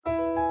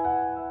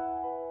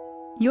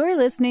You're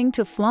listening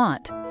to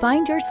Flaunt.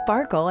 Find your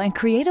sparkle and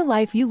create a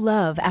life you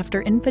love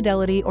after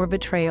infidelity or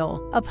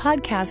betrayal. A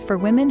podcast for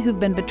women who've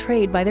been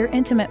betrayed by their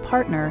intimate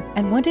partner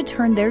and want to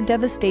turn their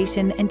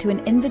devastation into an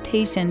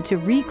invitation to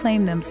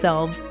reclaim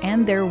themselves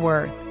and their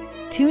worth.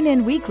 Tune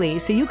in weekly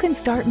so you can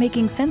start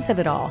making sense of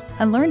it all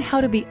and learn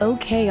how to be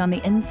okay on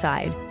the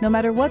inside, no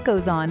matter what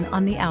goes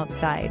on the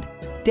outside.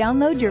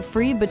 Download your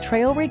free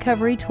Betrayal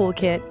Recovery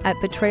Toolkit at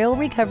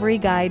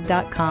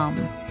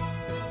betrayalrecoveryguide.com.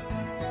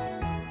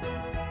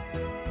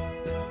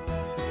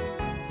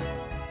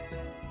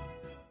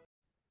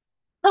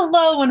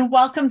 Hello and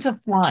welcome to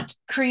Flaunt,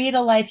 Create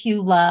a Life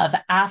You Love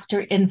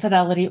After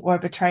Infidelity or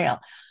Betrayal.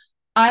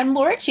 I'm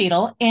Laura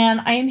Cheadle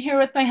and I am here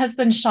with my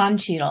husband, Sean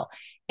Cheadle.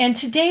 And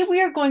today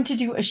we are going to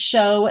do a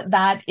show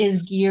that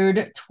is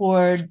geared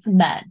towards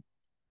men,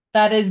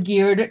 that is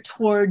geared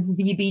towards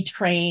the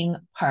betraying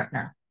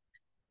partner.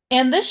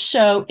 And this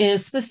show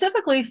is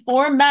specifically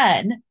for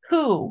men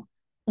who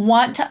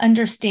want to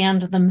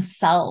understand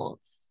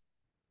themselves,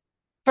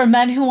 for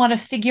men who want to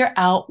figure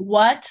out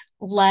what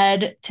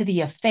led to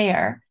the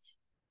affair,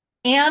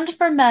 and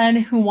for men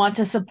who want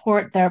to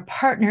support their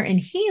partner in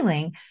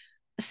healing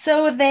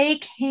so they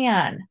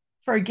can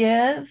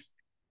forgive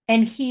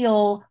and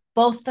heal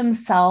both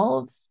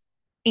themselves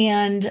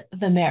and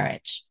the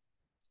marriage.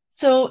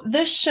 So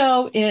this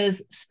show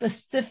is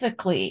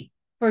specifically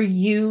for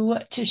you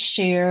to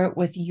share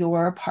with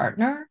your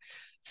partner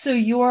so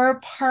your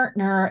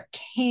partner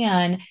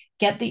can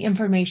get the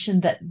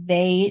information that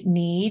they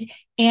need,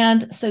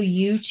 and so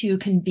you two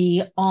can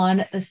be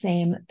on the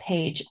same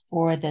page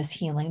for this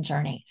healing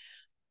journey.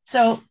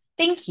 So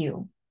thank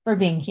you for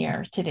being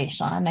here today,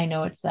 Sean. I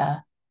know it's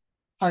a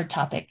hard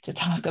topic to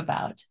talk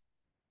about.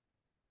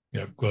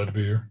 Yep, glad to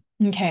be here.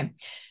 Okay.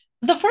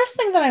 The first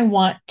thing that I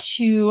want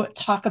to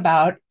talk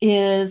about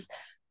is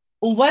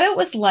what it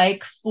was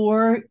like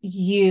for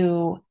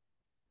you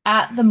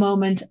at the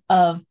moment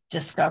of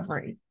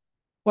discovery,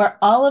 where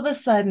all of a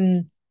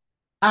sudden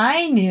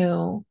I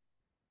knew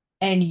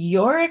and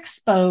you're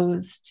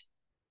exposed,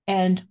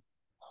 and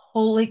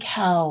holy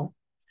cow,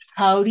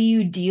 how do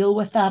you deal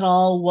with that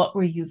all? What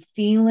were you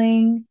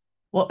feeling?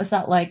 What was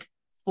that like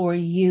for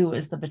you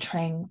as the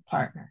betraying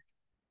partner?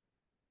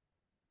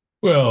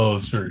 Well,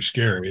 it's very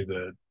scary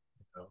that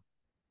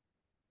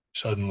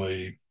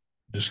suddenly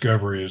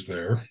discovery is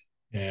there,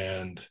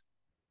 and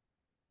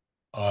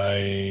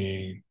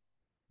I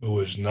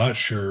was not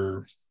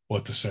sure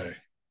what to say.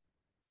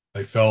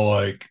 I felt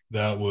like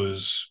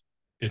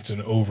it's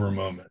an over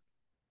moment.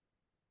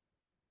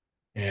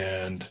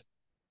 And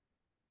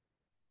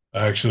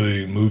I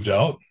actually moved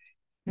out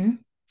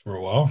for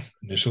a while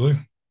initially,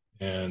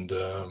 and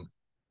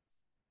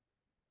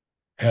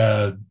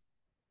had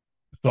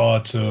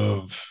thoughts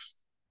of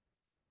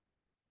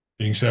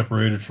being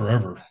separated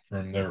forever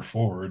from there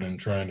forward and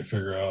trying to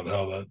figure out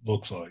how that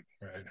looks like,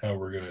 right? How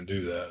we're going to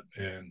do that.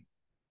 And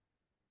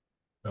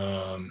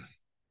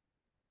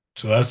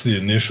so that's the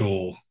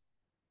initial,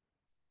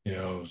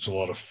 it's a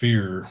lot of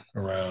fear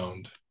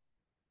around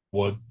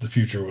what the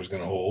future was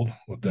going to hold,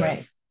 what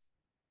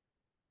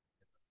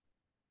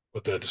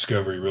that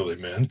discovery really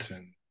meant,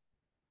 and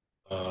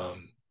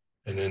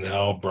then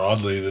how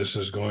broadly this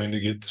is going to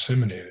get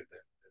disseminated.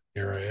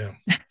 Here I am.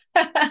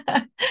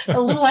 A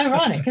little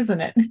ironic,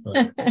 isn't it?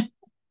 Right.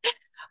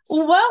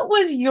 What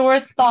was your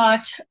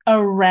thought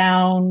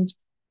around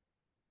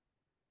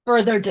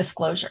further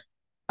disclosure?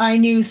 I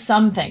knew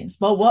some things,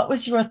 but what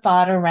was your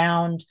thought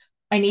around,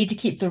 I need to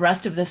keep the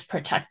rest of this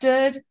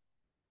protected,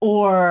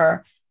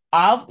 or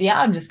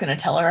I'm just going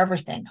to tell her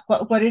everything?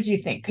 What did you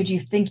think? Could you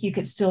think you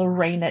could still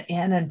rein it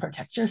in and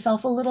protect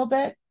yourself a little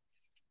bit?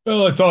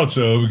 Well, I thought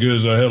so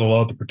because I had a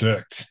lot to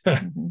protect.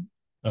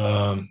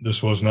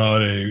 This was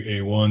not a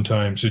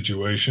one-time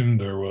situation.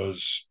 There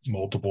was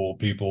multiple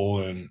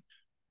people and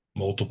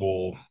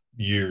multiple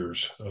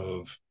years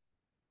of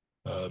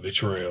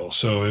betrayal.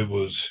 So it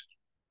was,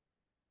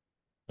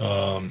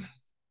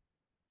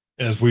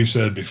 as we've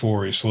said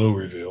before, a slow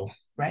reveal.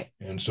 Right.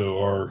 And so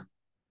our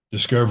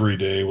discovery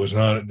day was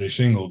not a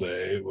single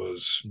day. It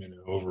was,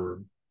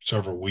 over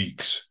several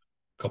weeks,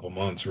 a couple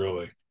months,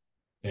 really.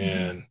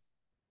 And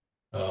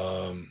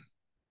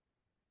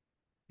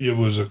it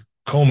was a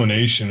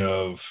culmination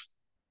of,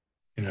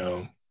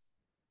 the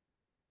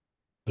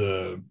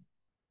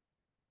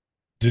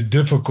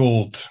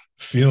difficult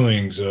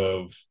feelings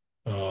of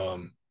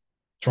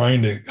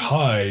trying to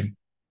hide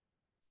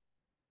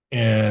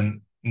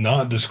and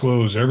not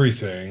disclose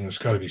everything. There's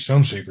got to be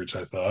some secrets,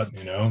 I thought,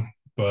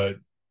 but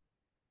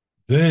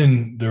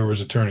then there was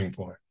a turning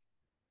point.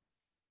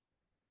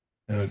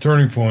 And the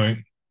turning point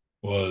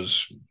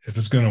was, if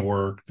it's going to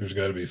work, there's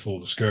got to be full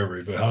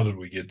discovery. But how did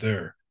we get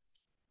there?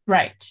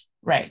 Right.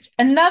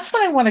 And that's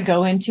what I want to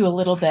go into a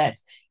little bit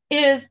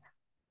is,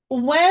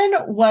 when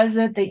was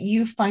it that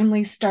you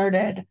finally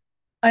started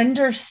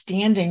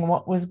understanding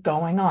what was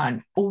going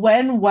on?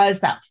 When was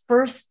that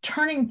first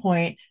turning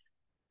point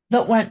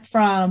that went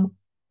from,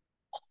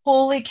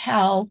 holy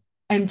cow,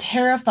 I'm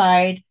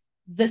terrified,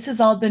 this has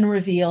all been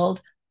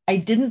revealed, I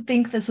didn't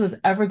think this was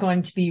ever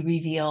going to be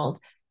revealed,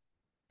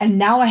 and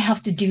now I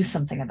have to do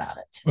something about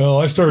it. Well,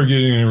 I started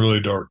getting in a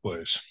really dark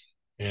place,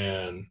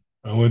 and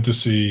I went to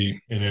see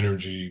an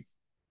energy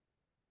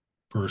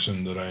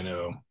person that I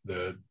know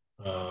that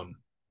um,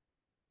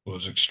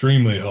 was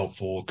extremely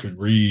helpful, could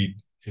read,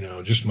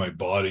 just my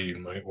body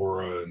and my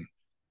aura.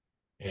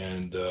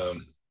 And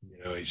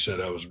he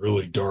said I was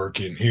really dark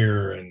in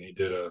here, and he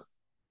did a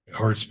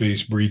heart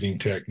space breathing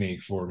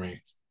technique for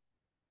me.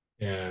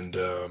 And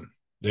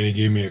then he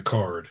gave me a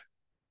card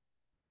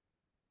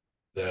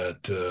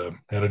that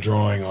had a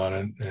drawing on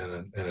it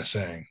and a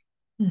saying.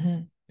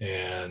 Mm-hmm.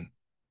 And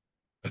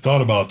I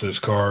thought about this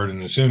card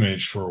and this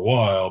image for a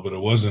while, but it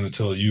wasn't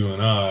until you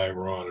and I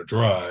were on a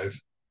drive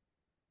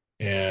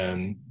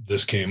and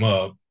this came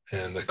up,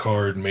 and the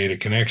card made a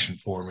connection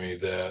for me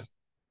that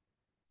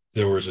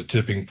there was a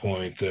tipping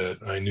point that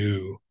I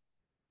knew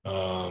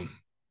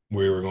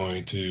we were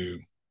going to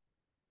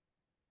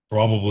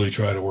probably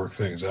try to work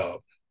things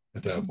out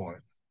at that point.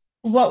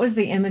 What was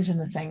the image and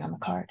the saying on the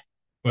card?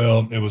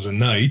 Well, it was a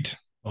knight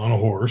on a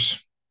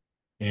horse,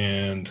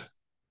 and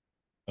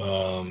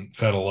I've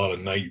had a lot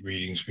of night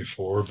readings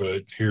before,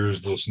 but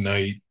here's this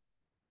knight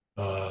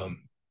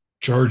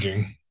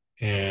charging,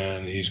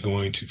 and he's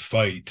going to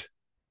fight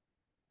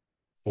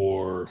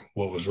for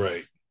what was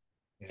right.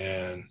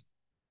 And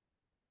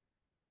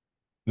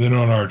then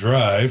on our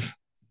drive,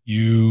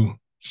 you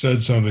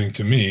said something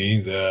to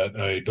me that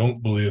I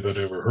don't believe I'd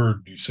ever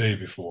heard you say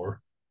before.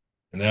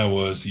 And that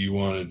was you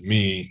wanted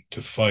me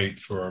to fight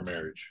for our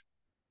marriage.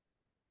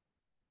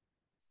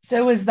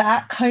 So was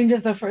that kind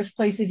of the first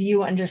place of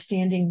you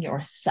understanding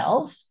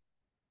yourself?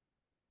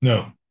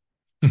 No,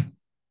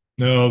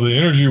 no, the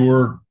energy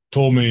work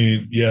told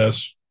me,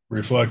 yes,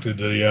 reflected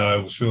that, yeah, I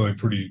was feeling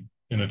pretty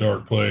in a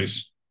dark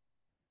place,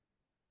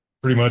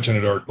 pretty much in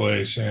a dark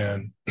place.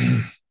 And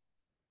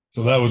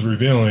so that was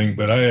revealing,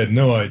 but I had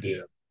no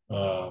idea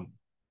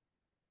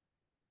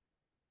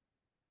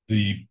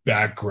the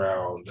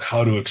background,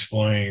 how to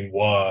explain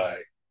why,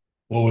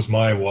 what was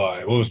my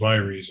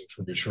reason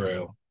for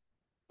betrayal.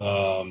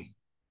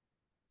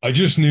 I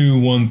just knew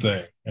one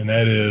thing, and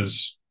that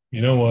is,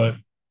 you know what?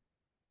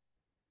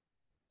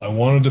 I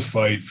wanted to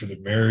fight for the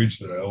marriage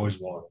that I always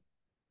wanted.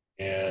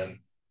 And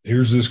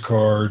here's this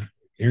card,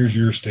 here's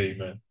your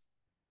statement.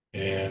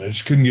 And I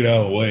just couldn't get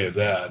out of the way of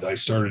that. I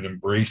started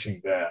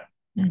embracing that.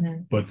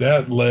 Mm-hmm. But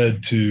that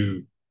led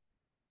to,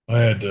 I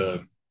had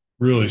to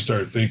really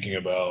start thinking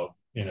about,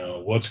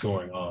 what's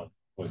going on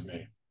with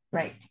me.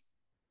 Right.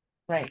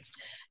 Right.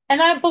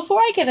 And before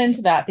I get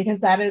into that,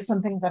 because that is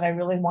something that I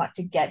really want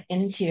to get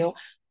into,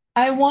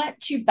 I want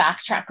to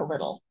backtrack a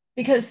little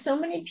because so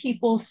many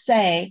people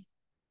say,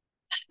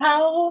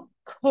 how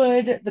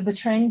could the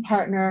betraying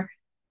partner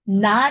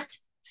not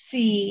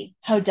see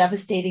how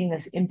devastating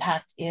this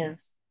impact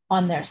is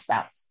on their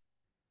spouse?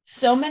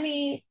 So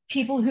many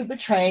people who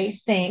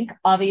betray think,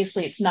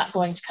 obviously, it's not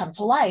going to come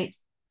to light,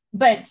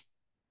 but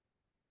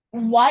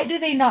why do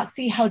they not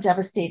see how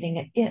devastating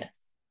it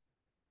is?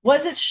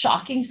 Was it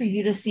shocking for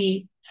you to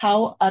see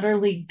how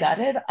utterly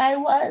gutted I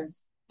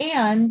was?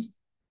 And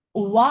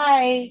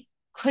why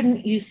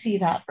couldn't you see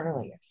that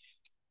earlier?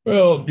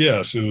 Well,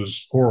 yes, it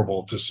was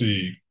horrible to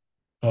see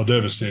how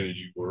devastated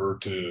you were,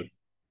 to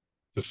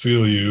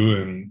feel you.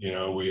 And,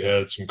 we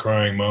had some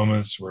crying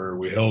moments where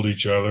we held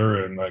each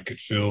other and I could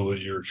feel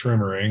that you were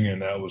tremoring,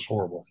 and that was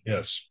horrible.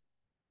 Yes.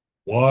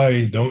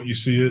 Why don't you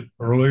see it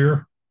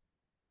earlier?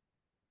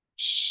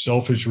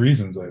 Selfish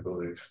reasons, I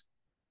believe.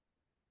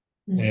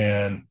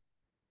 And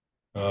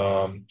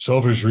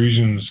selfish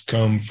reasons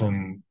come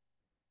from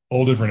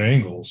all different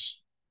angles.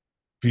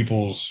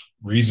 People's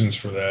reasons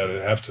for that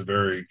have to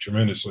vary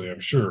tremendously, I'm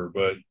sure.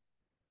 But,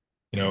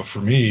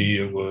 for me,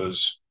 it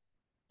was,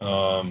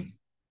 I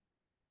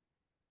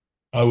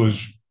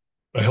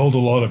held a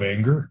lot of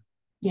anger.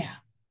 Yeah.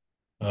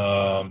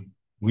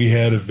 We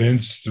had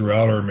events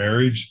throughout our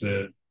marriage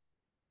that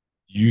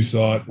you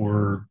thought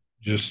were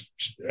just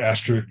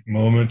asterisk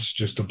moments,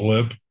 just a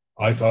blip.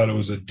 I thought it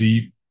was a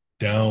deep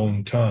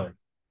down time,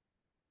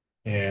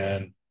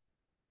 and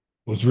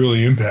was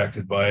really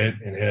impacted by it,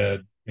 and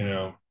had,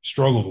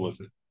 struggled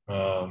with it,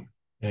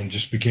 and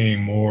just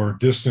became more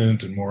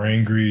distant and more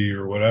angry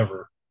or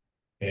whatever.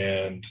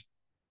 And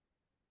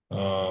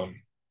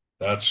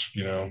that's,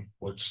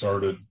 what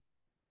started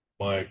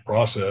my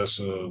process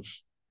of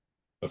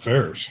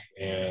affairs.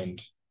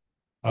 And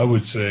I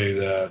would say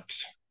that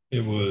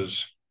it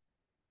was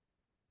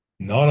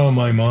not on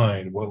my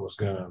mind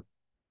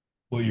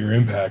what your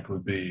impact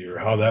would be or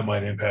how that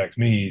might impact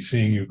me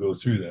seeing you go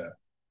through that.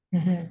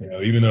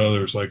 Mm-hmm. Even though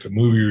there's like a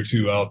movie or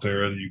two out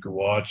there that you could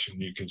watch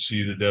and you can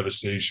see the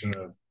devastation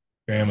of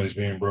families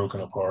being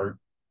broken apart,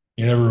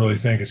 you never really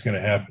think it's going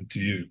to happen to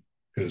you,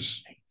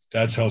 because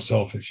that's how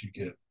selfish you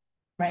get.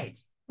 Right.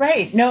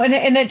 Right. No,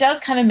 and it does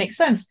kind of make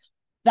sense.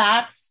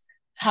 That's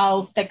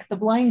how thick the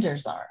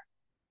blinders are.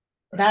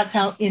 That's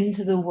how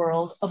into the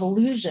world of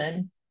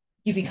illusion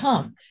you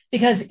become.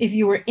 Because if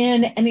you were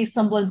in any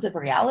semblance of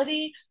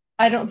reality,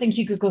 I don't think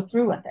you could go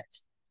through with it.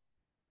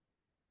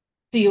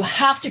 So you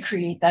have to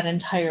create that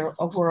entire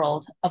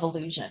world of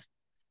illusion.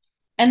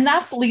 And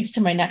that leads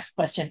to my next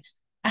question.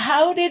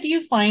 How did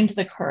you find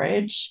the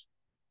courage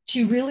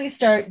to really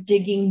start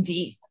digging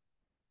deep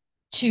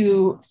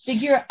to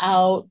figure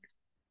out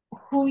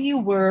who you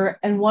were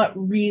and what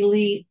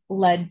really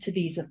led to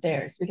these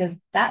affairs? Because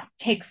that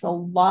takes a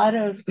lot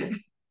of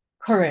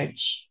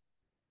courage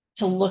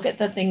to look at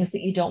the things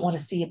that you don't want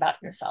to see about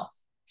yourself.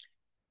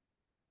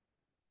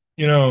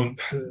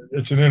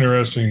 It's an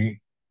interesting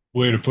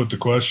way to put the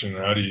question.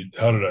 How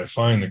did I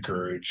find the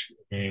courage?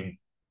 I mean,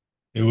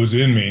 it was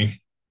in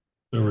me.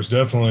 There was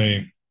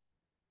definitely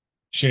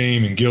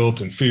shame and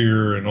guilt and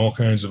fear and all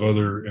kinds of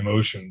other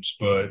emotions,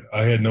 but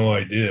I had no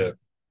idea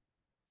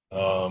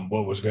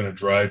what was going to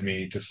drive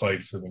me to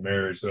fight for the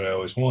marriage that I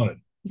always wanted.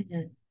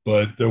 Mm-hmm.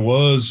 But there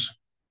was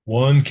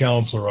one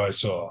counselor I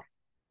saw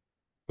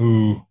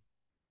who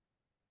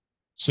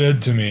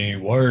said to me,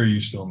 "Why are you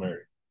still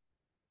married?"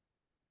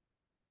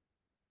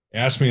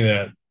 Asked me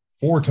that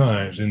 4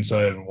 times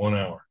inside of 1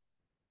 hour.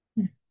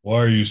 Why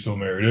are you still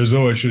married? As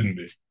though I shouldn't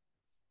be.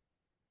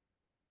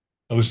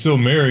 I was still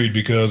married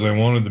because I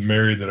wanted the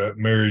marriage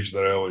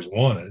that I always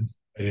wanted.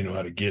 I didn't know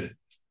how to get it.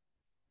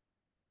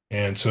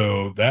 And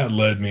so that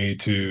led me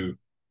to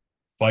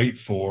fight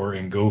for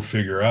and go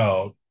figure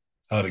out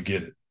how to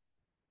get it.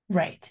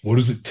 Right. What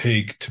does it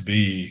take to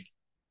be,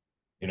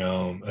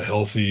 a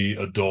healthy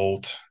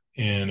adult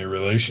in a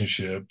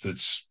relationship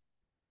that's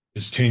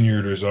as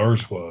tenured as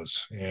ours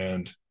was?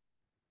 And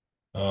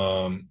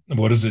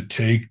what does it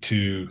take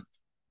to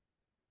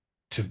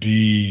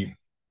be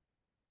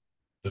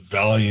the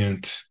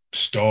valiant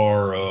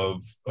star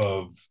of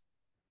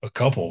a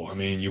couple? I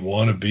mean, you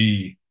want to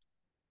be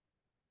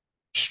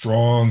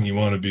strong, you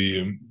want to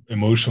be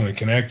emotionally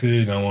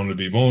connected. I wanted to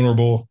be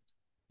vulnerable,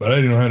 but I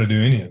didn't know how to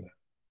do any of that.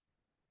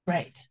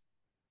 Right.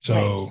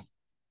 So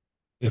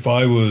if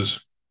I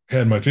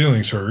had my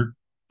feelings hurt,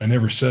 I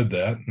never said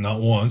that, not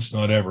once,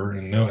 not ever,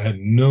 and had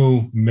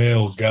no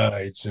male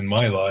guides in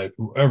my life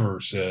who ever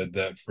said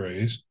that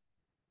phrase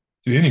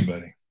to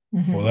anybody.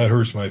 Mm-hmm. Well, that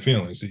hurts my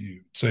feelings that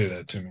you say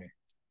that to me.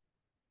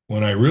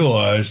 When I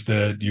realized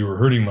that you were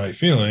hurting my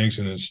feelings,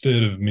 and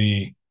instead of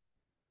me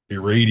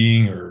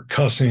berating or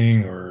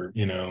cussing or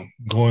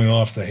going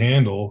off the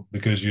handle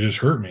because you just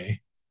hurt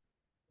me,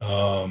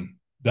 that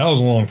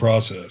was a long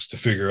process to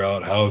figure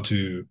out how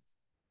to.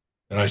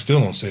 And I still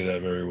don't say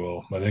that very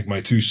well. I think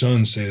my 2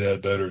 sons say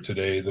that better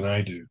today than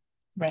I do.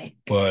 Right.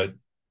 But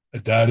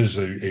that is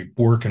a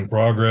work in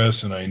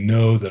progress, and I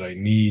know that I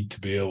need to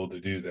be able to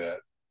do that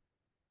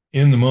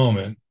in the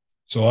moment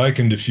so I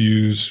can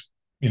diffuse,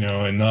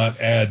 and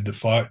not add the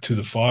fire to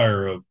the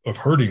fire of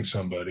hurting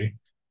somebody,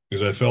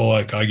 because I feel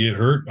like I get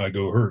hurt, I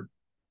go hurt.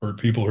 Hurt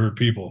people hurt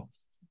people.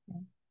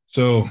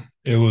 So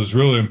it was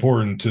really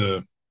important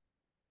to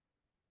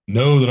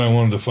know that I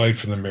wanted to fight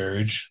for the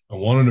marriage. I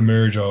wanted a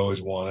marriage I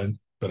always wanted,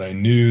 but I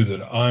knew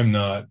that I'm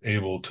not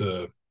able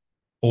to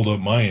hold up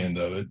my end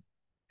of it.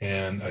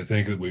 And I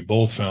think that we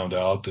both found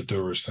out that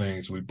there was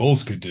things we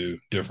both could do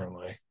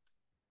differently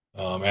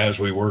as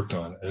we worked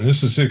on it. And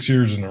this is 6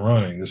 years in the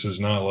running. This is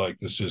not like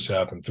this just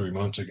happened 3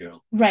 months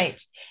ago.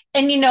 Right.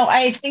 And,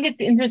 I think it's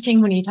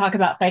interesting when you talk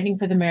about fighting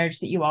for the marriage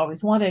that you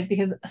always wanted,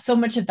 because so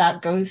much of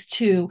that goes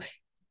to,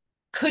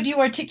 could you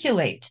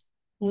articulate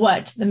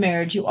what the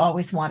marriage you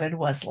always wanted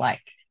was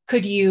like?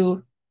 Could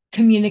you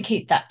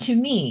communicate that to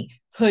me?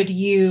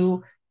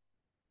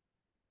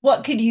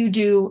 What could you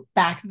do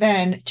back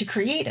then to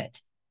create it?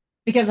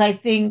 Because I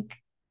think,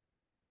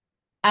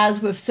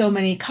 as with so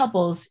many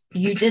couples,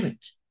 you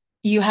didn't.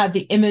 You had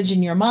the image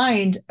in your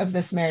mind of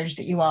this marriage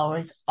that you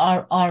always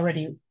are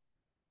already,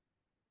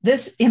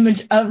 this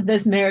image of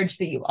this marriage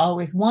that you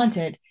always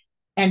wanted.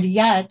 And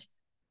yet,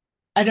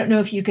 I don't know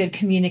if you could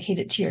communicate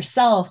it to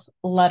yourself,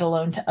 let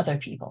alone to other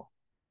people.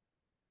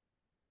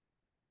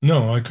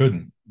 No, I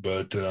couldn't.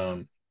 But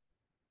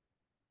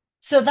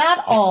so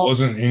that all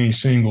wasn't any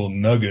single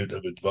nugget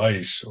of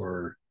advice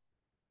or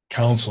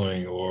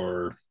counseling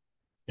or,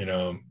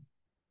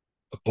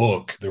 a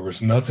book. There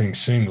was nothing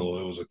single.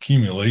 It was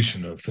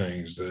accumulation of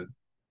things that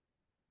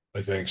I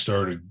think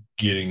started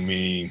getting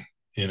me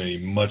in a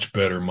much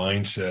better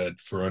mindset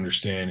for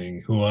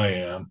understanding who I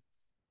am,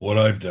 what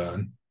I've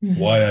done, mm-hmm.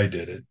 why I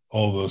did it,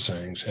 all those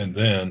things. And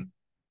then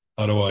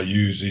how do I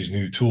use these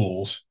new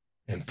tools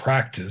and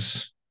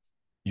practice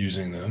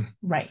using them?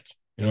 Right.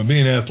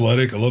 Being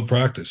athletic, I love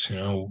practice.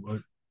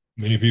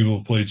 Many people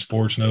who played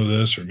sports know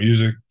this, or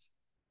music,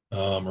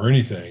 or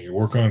anything. You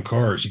work on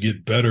cars, you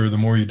get better the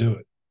more you do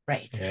it.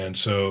 Right. And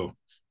so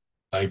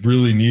I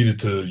really needed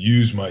to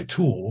use my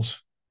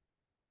tools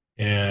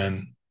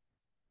and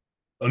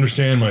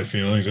understand my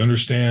feelings,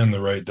 understand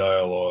the right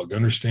dialogue,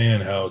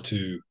 understand how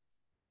to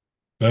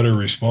better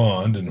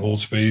respond and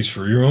hold space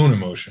for your own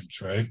emotions,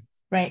 right?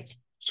 Right.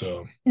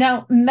 So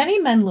now, many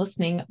men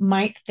listening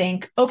might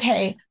think,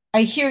 okay,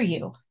 I hear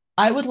you.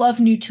 I would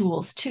love new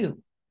tools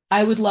too.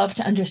 I would love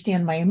to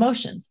understand my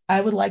emotions.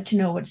 I would like to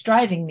know what's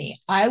driving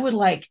me. I would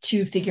like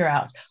to figure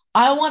out,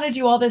 I want to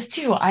do all this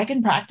too. I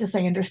can practice.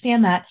 I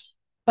understand that.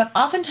 But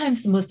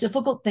oftentimes the most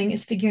difficult thing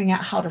is figuring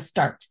out how to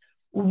start.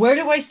 Where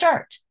do I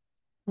start?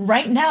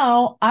 Right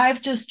now,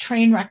 I've just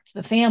train wrecked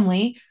the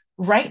family.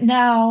 Right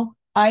now,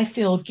 I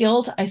feel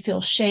guilt. I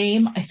feel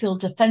shame. I feel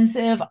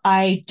defensive.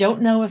 I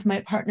don't know if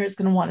my partner is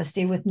going to want to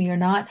stay with me or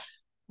not.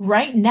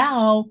 Right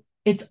now,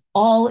 it's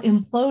all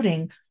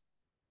imploding.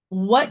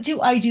 What do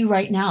I do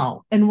right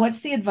now? And what's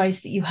the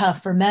advice that you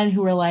have for men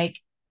who are like,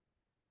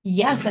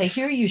 yes, I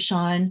hear you,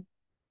 Sean.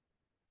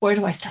 Where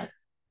do I start?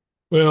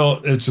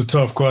 Well, it's a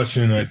tough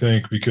question, I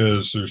think,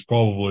 because there's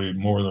probably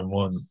more than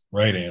one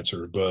right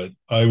answer, but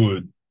I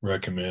would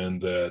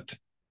recommend that,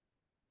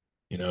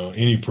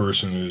 any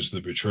person who's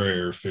the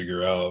betrayer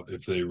figure out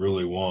if they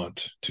really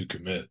want to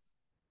commit.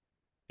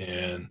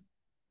 And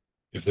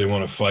if they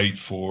want to fight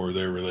for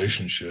their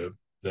relationship,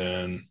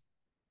 then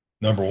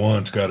number one,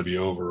 it's got to be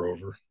over,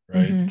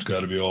 right? Mm-hmm. It's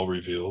got to be all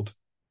revealed.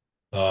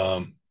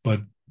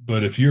 But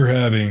if you're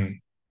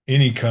having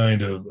any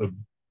kind of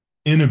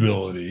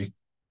inability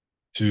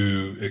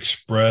to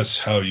express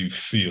how you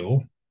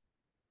feel,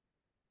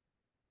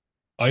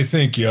 I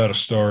think you ought to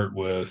start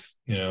with,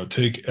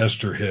 take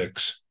Esther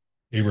Hicks,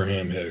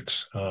 Abraham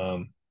Hicks.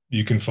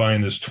 You can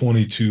find this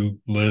 22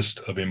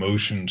 list of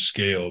emotion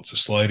scale. It's a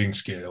sliding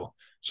scale.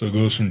 So it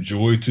goes from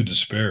joy to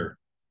despair.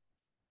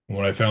 And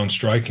what I found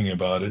striking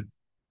about it,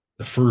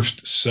 the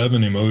first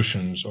 7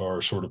 emotions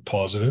are sort of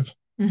positive.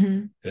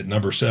 Mm-hmm. At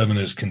number 7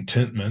 is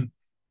contentment,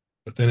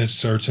 but then it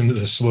starts into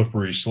the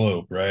slippery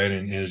slope, right?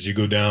 And as you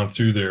go down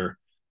through there,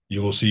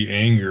 you will see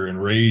anger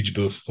and rage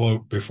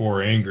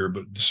before anger,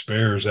 but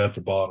despair is at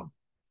the bottom.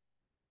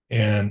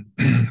 And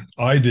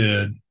I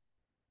did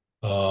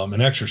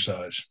an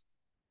exercise,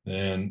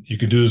 and you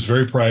can do this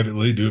very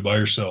privately, do it by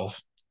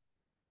yourself,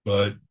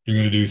 but you're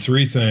going to do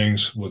 3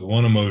 things with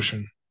one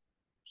emotion.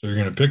 So you're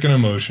going to pick an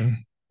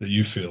emotion that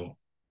you feel.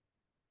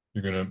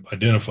 You're going to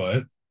identify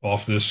it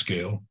off this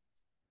scale.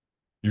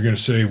 You're going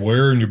to say,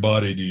 where in your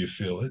body do you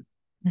feel it?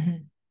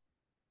 Mm-hmm.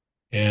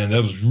 And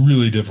that was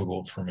really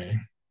difficult for me.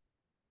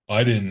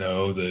 I didn't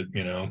know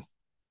that,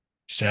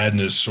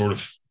 sadness sort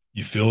of,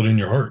 you feel it in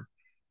your heart.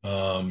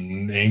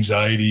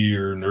 Anxiety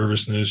or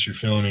nervousness, you're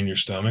feeling in your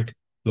stomach.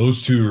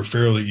 Those 2 are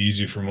fairly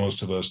easy for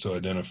most of us to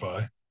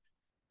identify.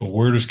 But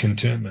where does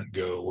contentment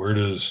go? Where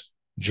does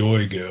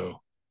joy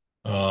go?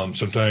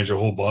 Sometimes your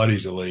whole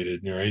body's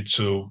elated, right?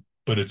 So,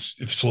 but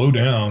if slow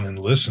down and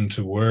listen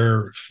to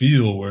where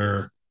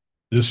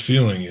this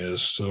feeling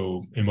is.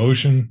 So,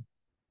 emotion,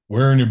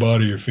 where in your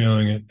body you're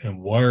feeling it,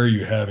 and why are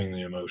you having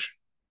the emotion?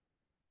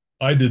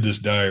 I did this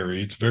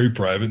diary. It's very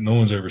private. No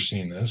one's ever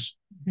seen this.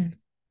 Mm-hmm.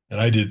 And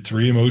I did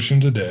 3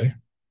 emotions a day.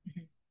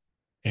 Mm-hmm.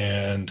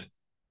 And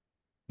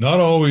not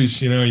always,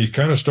 you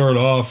kind of start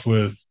off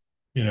with,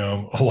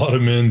 a lot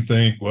of men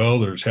think, well,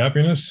 there's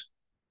happiness,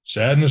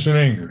 sadness, and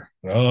anger.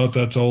 Well,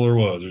 that's all there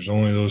was. There's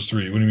only those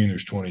 3. What do you mean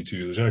there's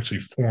 22? There's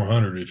actually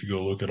 400 if you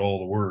go look at all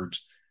the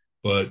words.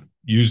 But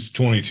use the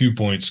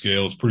 22-point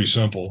scale. It's pretty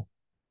simple.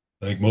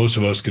 I think most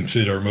of us can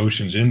fit our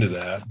emotions into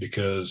that,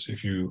 because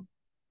if you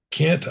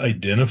can't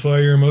identify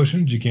your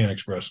emotions, you can't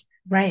express them.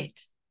 Right.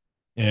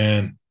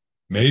 And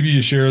maybe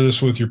you share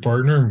this with your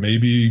partner,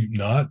 maybe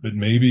not, but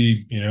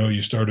maybe,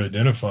 you start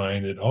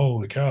identifying that, oh,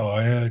 holy cow,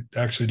 I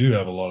actually do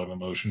have a lot of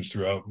emotions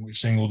throughout a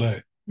single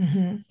day.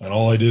 Mm-hmm. And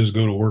all I did is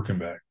go to work and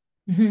back.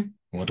 Mm-hmm.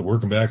 I went to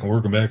work and back and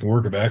work and back and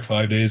work and back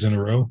 5 days in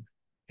a row.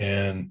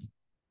 And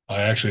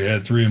I actually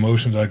had 3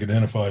 emotions I could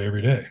identify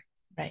every day.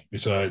 Right.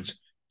 Besides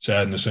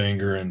sadness,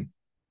 anger,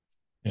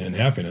 and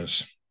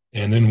happiness.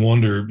 And then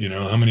wonder,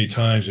 how many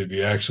times have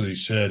you actually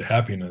said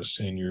happiness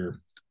in your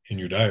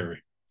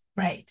diary?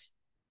 Right.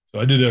 So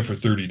I did that for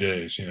 30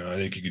 days. I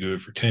think you could do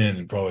it for 10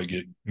 and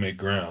probably make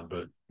ground,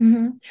 but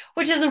mm-hmm.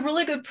 Which is a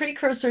really good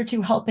precursor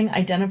to helping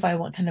identify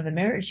what kind of a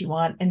marriage you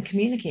want and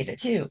communicate it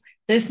too.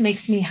 This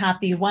makes me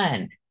happy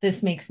when,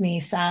 this makes me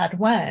sad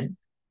when,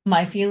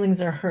 my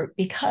feelings are hurt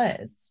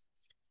because.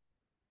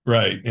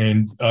 Right.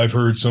 And I've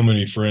heard so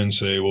many friends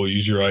say, well,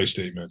 use your I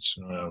statements.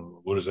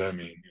 What does that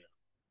mean?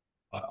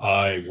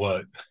 I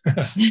what?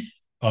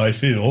 I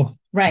feel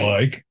right.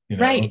 like,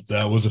 right.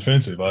 that was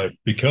offensive.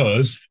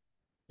 Because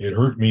it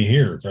hurt me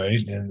here,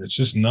 right? And it's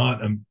just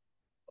not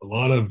a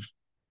lot of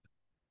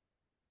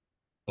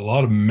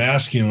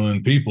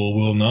masculine people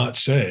will not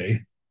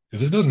say,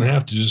 because it doesn't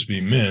have to just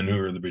be men who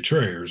are the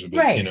betrayers, but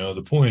right.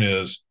 The point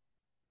is,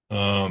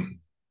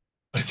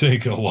 I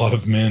think a lot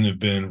of men have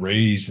been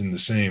raised in the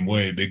same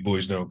way. Big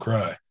boys don't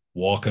cry.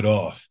 Walk it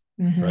off,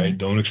 mm-hmm. right?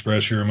 Don't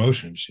express your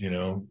emotions.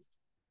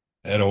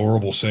 I had a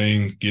horrible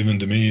saying given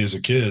to me as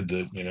a kid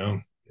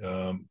that,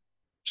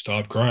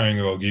 stop crying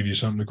or I'll give you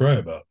something to cry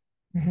about.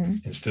 Mm-hmm.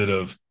 Instead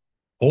of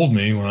hold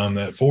me when I'm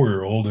that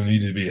 4-year-old and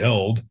need to be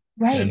held,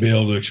 right. and be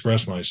able to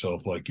express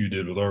myself like you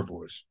did with our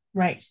boys.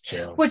 Right.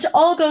 So. Which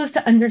all goes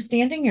to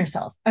understanding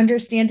yourself.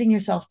 Understanding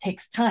yourself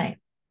takes time.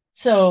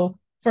 So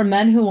for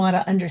men who want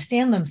to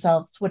understand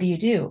themselves, what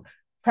do?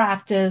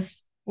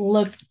 Practice,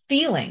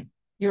 feeling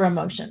your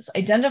emotions,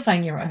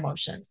 identifying your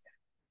emotions,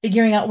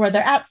 figuring out where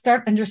they're at,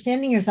 start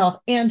understanding yourself.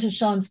 And to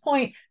Sean's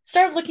point,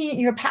 start looking at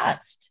your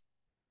past.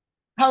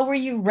 How were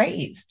you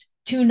raised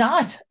to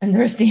not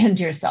understand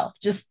yourself,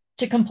 just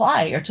to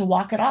comply or to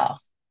walk it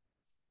off?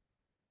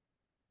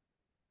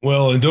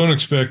 Well, and don't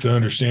expect to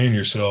understand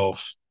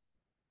yourself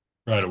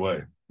right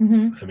away.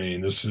 Mm-hmm. I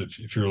mean, this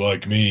if you're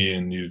like me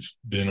and you've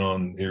been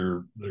on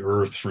the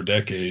earth for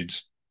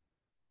decades,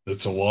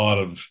 that's a lot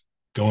of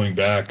going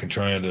back and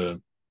trying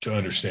to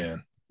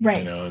understand,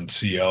 Right. and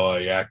see how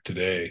I act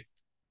today.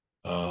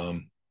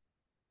 Um,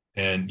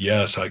 and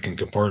yes, I can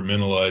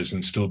compartmentalize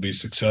and still be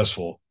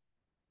successful,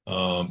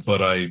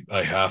 but I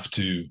have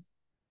to,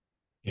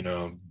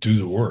 do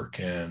the work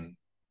and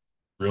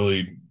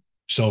really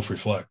self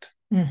reflect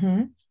Mm-hmm.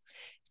 or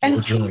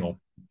And journal,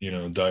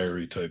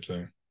 diary type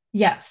thing.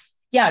 yes,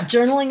 yeah,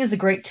 journaling is a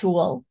great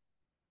tool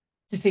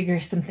to figure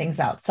some things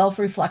out. Self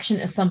reflection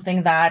is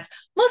something that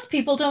most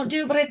people don't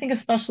do, but I think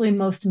especially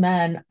most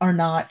men are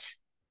not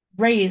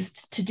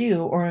raised to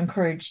do or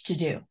encouraged to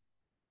do.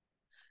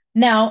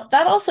 Now,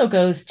 that also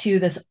goes to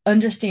this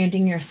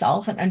understanding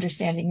yourself and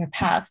understanding your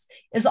past,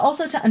 is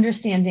also to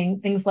understanding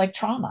things like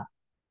trauma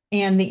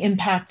and the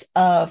impact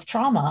of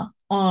trauma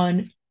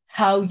on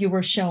how you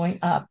were showing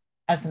up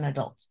as an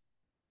adult.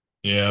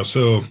 Yeah,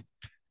 so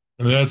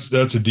I mean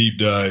that's a deep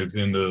dive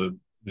into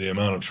the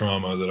amount of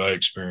trauma that I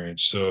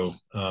experienced. So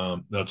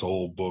that's a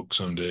whole book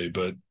someday.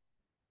 But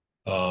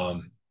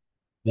um,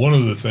 one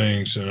of the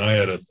things, and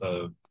I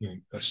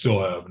still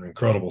have an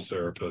incredible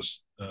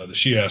therapist that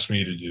she asked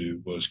me to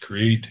do was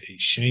create a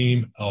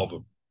shame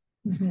album.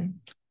 Mm-hmm.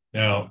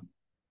 Now,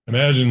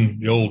 imagine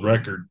the old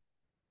record,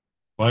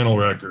 vinyl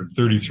record,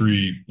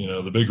 33,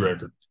 the big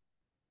record,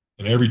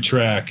 and every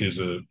track is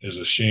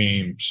a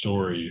shame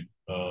story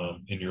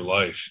in your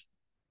life.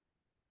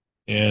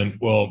 And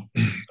well,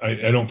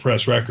 I don't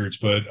press records,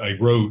 but I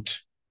wrote,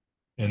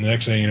 and the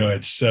next thing you know, I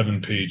had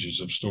 7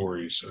 pages of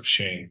stories of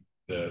shame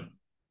that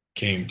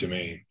came to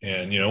me.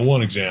 And,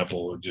 one example,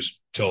 or just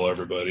tell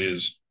everybody,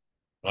 is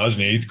I was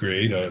in 8th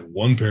grade. I had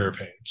one pair of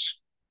pants,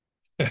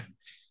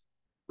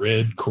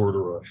 red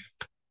corduroy,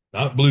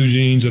 not blue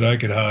jeans that I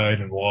could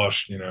hide and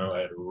wash. I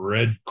had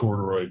red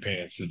corduroy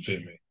pants that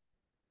fit me.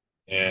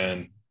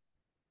 And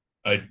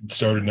I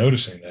started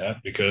noticing that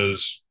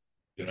because,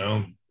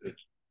 it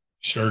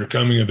started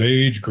coming of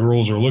age.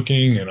 Girls are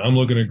looking, and I'm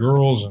looking at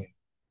girls.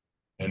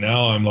 And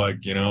now I'm like,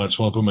 I just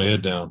want to put my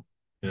head down,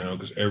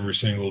 because every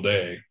single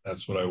day,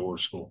 that's what I wore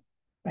to school.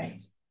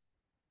 Right.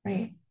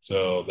 Right.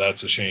 So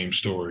that's a shame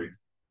story,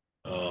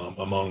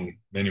 among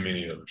many,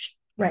 many others.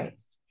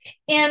 Right.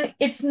 And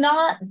it's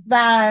not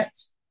that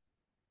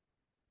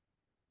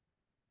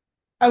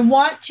I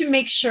want to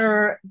make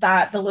sure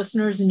that the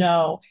listeners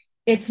know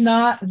it's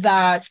not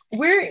that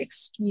we're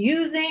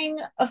excusing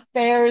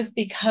affairs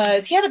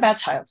because he had a bad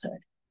childhood.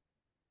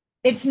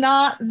 It's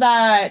not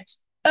that,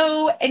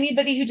 oh,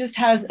 anybody who just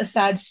has a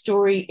sad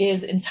story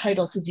is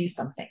entitled to do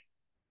something.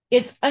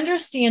 It's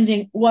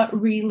understanding what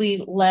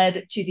really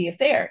led to the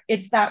affair.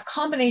 It's that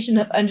combination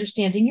of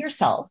understanding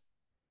yourself,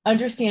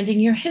 understanding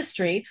your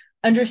history,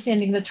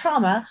 understanding the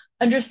trauma,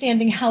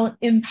 understanding how it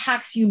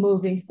impacts you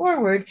moving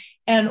forward,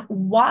 and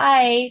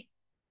why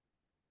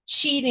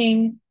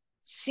cheating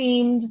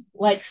seemed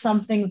like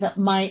something that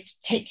might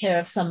take care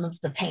of some of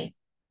the pain,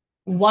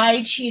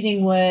 why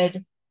cheating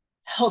would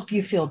help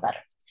you feel better.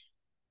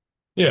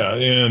 Yeah.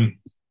 And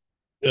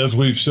as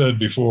we've said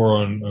before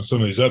on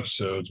some of these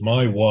episodes,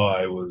 my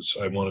why was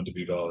I wanted to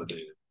be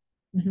validated.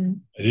 Mm-hmm.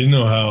 I didn't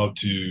know how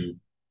to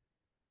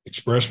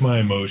express my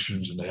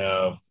emotions and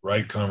have the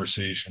right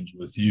conversations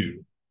with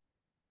you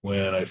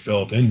when I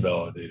felt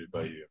invalidated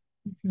by you,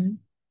 Mm-hmm.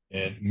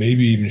 and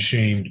maybe even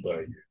shamed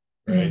by you.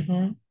 Right.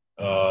 Mm-hmm.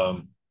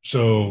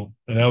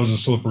 And that was a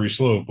slippery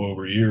slope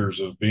over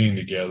years of being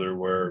together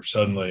where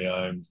suddenly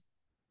I'm,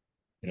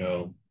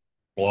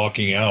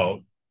 blocking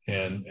out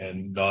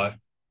and not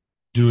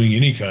doing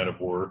any kind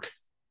of work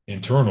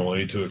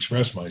internally to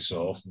express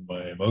myself and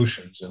my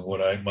emotions and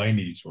what my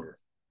needs were.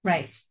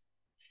 Right.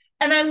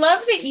 And I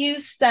love that you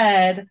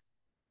said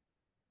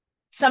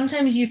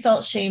sometimes you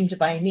felt shamed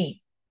by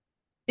me.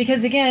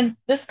 Because again,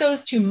 this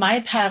goes to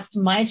my past,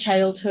 my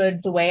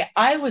childhood, the way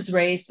I was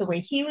raised, the way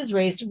he was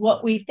raised,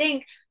 what we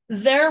think.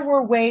 There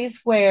were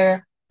ways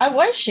where I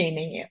was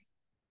shaming you,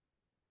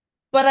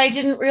 but I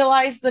didn't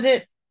realize that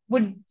it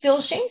would feel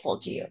shameful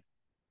to you.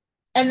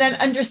 And then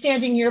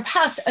understanding your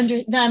past,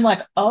 then I'm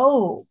like,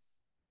 oh,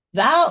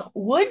 that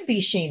would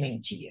be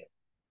shaming to you.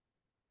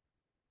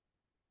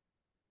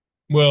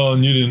 Well,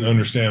 and you didn't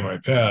understand my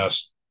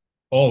past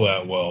all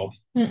that well.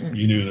 Mm-mm.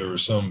 You knew there were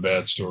some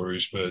bad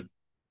stories, but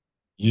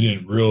you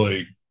didn't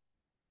really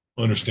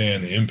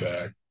understand the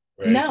impact,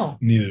 right? No.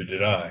 Neither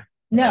did I.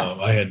 No.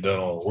 I hadn't done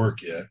all the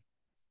work yet.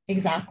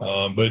 Exactly.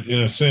 But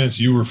in a sense,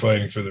 you were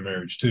fighting for the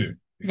marriage too,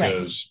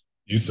 because right.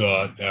 You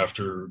thought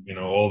after,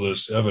 all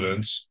this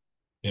evidence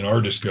in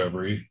our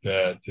discovery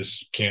that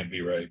this can't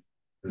be right.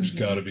 There's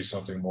got to be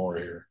something more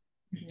here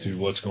to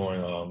what's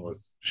going on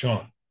with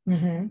Sean.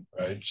 Mm-hmm.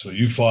 Right. So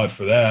you fought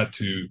for that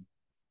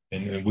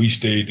and we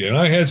stayed, and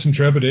I had some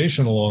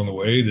trepidation along the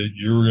way that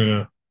you were going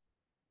to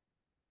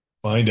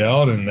find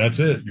out and that's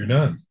it. You're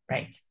done.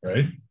 Right.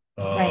 Right.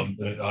 Right.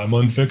 I'm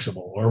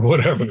unfixable or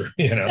whatever,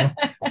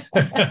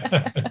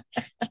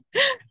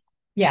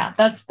 Yeah,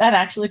 that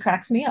actually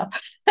cracks me up.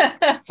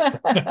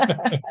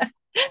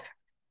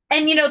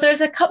 And, there's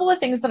a couple of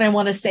things that I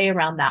want to say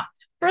around that.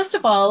 First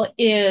of all,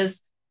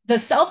 is the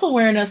self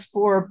awareness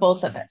for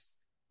both of us.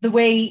 The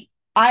way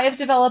I have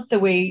developed, the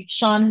way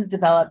Sean has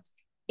developed,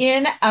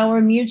 in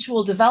our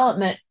mutual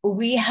development,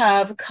 we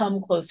have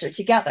come closer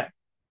together.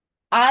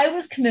 I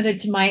was committed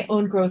to my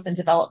own growth and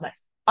development.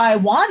 I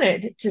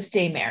wanted to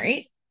stay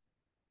married,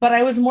 but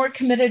I was more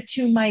committed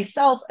to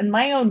myself and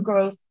my own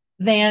growth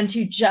than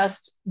to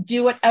just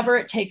do whatever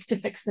it takes to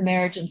fix the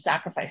marriage and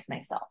sacrifice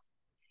myself.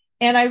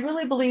 And I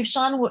really believe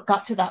Sean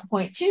got to that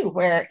point too,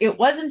 where it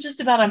wasn't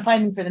just about I'm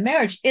fighting for the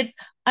marriage, it's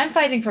I'm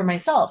fighting for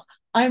myself.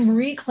 I'm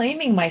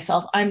reclaiming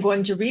myself. I'm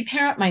going to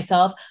reparent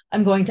myself.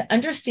 I'm going to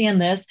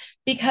understand this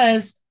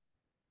because,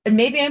 and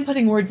maybe I'm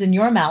putting words in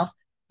your mouth,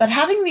 but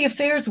having the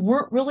affairs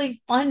weren't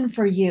really fun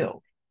for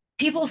you.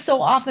 People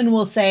so often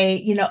will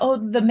say, oh,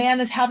 the man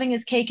is having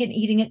his cake and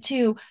eating it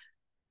too.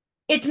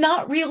 It's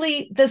not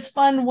really this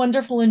fun,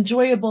 wonderful,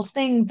 enjoyable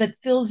thing that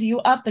fills you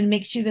up and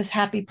makes you this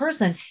happy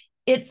person.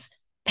 It's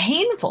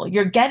painful.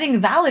 You're getting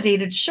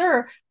validated,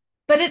 sure,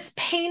 but it's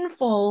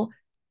painful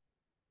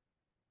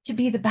to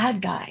be the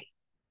bad guy.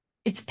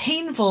 It's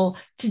painful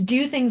to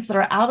do things that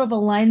are out of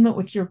alignment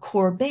with your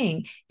core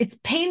being. It's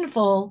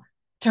painful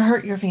to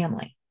hurt your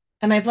family.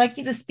 And I'd like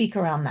you to speak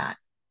around that.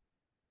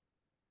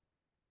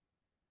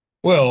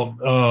 Well,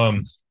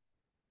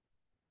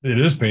 it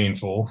is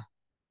painful,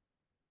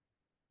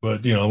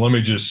 but let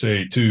me just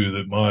say too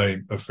that my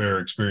affair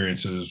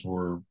experiences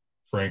were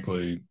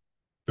frankly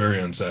very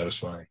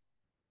unsatisfying.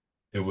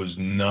 It was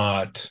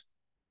not.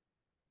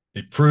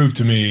 It proved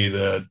to me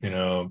that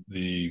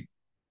the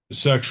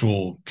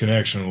sexual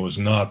connection was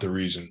not the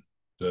reason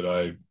that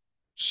I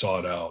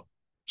sought out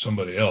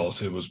somebody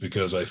else. It was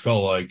because I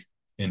felt like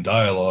in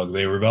dialogue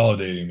they were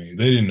validating me.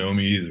 They didn't know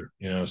me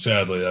either.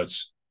 Sadly,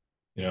 that's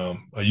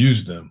I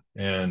used them,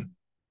 and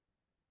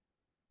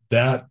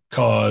that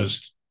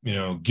caused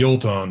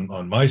guilt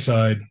on my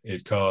side.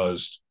 It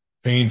caused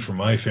pain for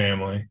my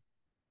family,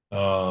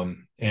 and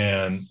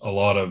a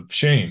lot of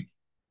shame.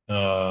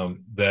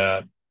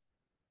 That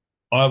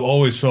I've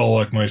always felt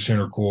like my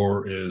center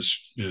core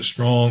is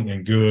strong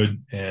and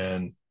good,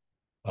 and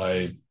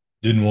I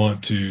didn't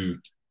want to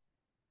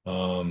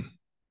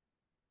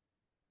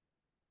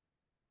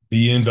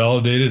be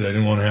invalidated. I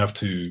didn't want to have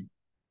to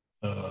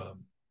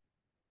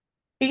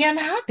be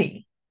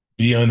unhappy.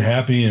 Be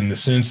unhappy in the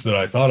sense that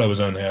I thought I was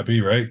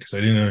unhappy, right? Because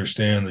I didn't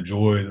understand the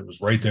joy that was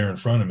right there in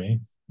front of me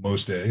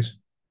most days,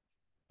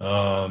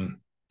 and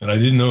I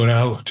didn't know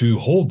how to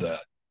hold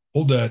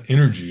that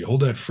energy,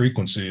 hold that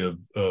frequency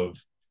of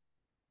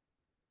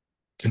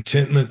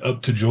contentment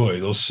up to joy,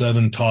 those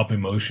 7 top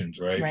emotions,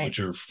 right? Which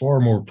are far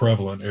more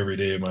prevalent every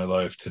day of my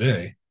life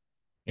today.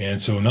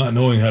 And so not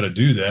knowing how to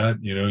do that,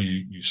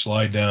 you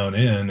slide down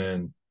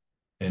in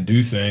and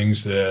do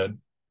things that,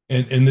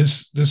 and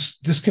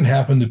this can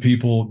happen to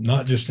people,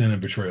 not just in a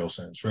betrayal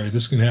sense, right?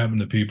 This can happen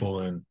to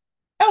people in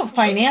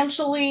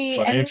financial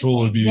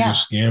abuse, yeah.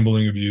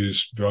 Gambling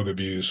abuse, drug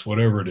abuse,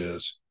 whatever it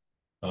is.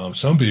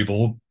 Some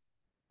people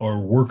are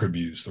work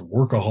abuse. They're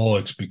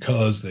workaholics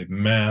because they've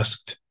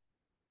masked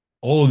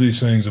all of these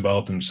things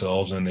about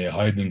themselves, and they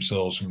hide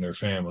themselves from their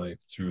family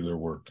through their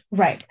work.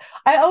 Right.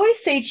 I always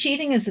say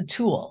cheating is a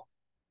tool,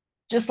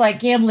 just like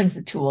gambling's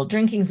a tool,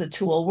 drinking's a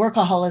tool,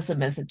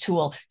 workaholism is a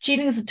tool.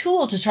 Cheating is a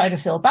tool to try to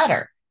feel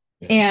better.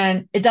 Yeah.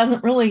 And it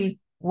doesn't really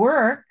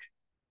work,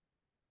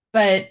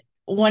 but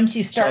once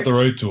you start, it's not the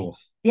right tool.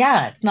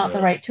 Yeah, it's not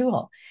the right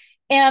tool.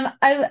 And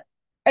I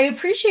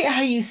appreciate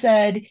how you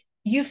said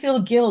you feel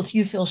guilt,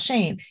 you feel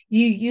shame,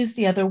 you use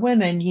the other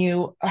women,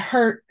 you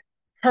hurt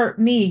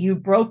me, you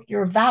broke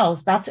your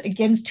vows. That's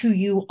against who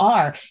you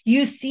are.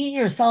 You see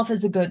yourself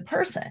as a good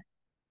person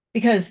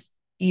because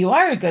you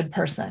are a good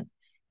person.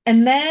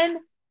 And then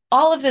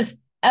all of this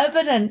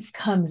evidence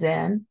comes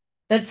in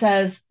that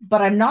says,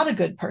 but I'm not a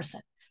good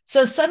person.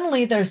 So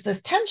suddenly there's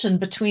this tension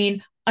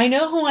between, I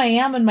know who I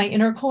am in my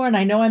inner core, and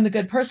I know I'm a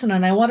good person,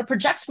 and I want to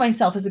project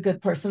myself as a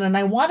good person, and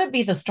I want to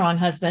be the strong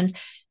husband.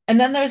 And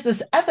then there's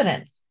this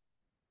evidence.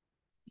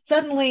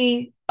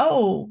 Suddenly,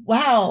 oh,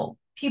 wow,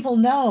 people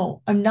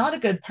know I'm not a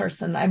good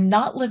person. I'm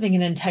not living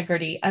in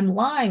integrity. I'm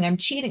lying. I'm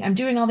cheating. I'm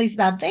doing all these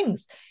bad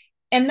things.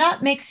 And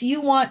that makes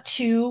you want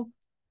to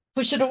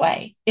push it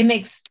away. It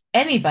makes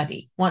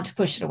anybody want to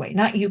push it away,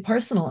 not you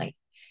personally.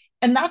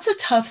 And that's a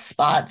tough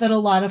spot that a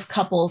lot of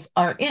couples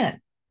are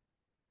in.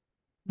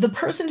 The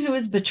person who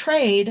is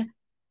betrayed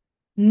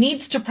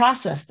needs to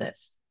process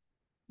this,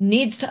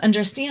 needs to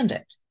understand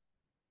it.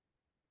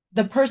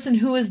 The person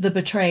who is the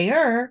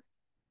betrayer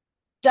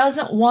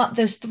doesn't want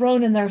this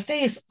thrown in their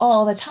face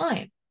all the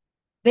time.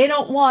 They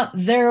don't want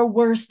their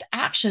worst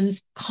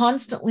actions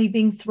constantly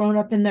being thrown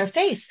up in their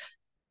face.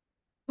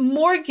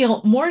 More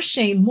guilt, more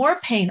shame, more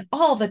pain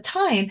all the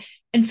time.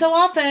 And so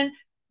often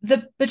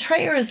the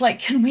betrayer is like,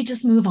 can we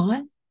just move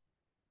on?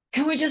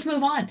 Can we just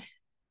move on?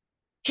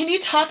 Can you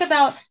talk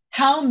about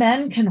how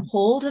men can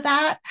hold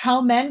that, how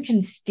men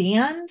can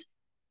stand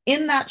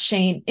in that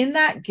shame, in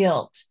that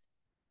guilt?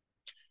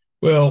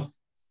 Well,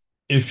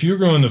 if you're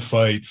going to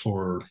fight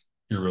for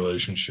your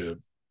relationship,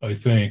 I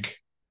think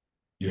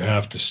You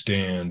have to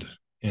stand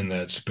in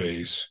that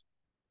space,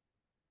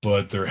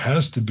 but there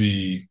has to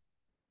be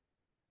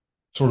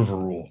sort of a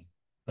rule.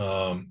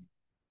 Um,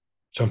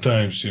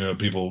 Sometimes,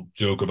 people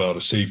joke about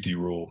a safety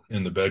rule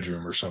in the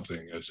bedroom or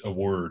something, as a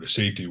word, a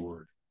safety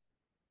word.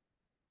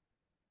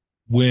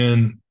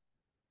 When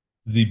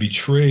the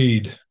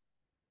betrayed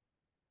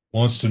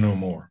wants to know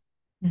more,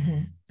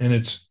 Mm-hmm. and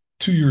it's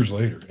 2 years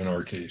later in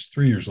our case,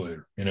 3 years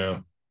later,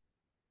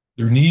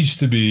 there needs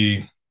to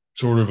be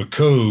sort of a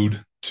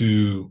code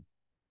to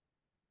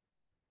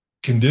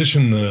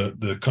condition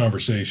the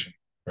conversation,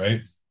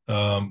 right?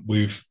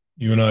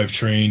 You and I have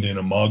trained in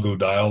imago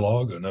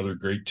dialogue, another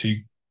great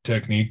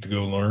technique to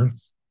go learn,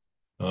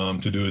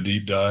 to do a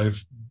deep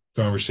dive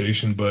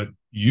conversation. But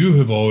you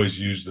have always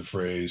used the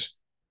phrase,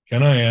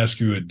 "Can I ask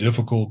you a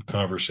difficult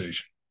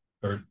conversation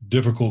or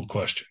difficult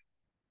question?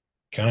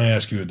 Can I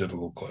ask you a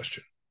difficult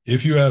question?"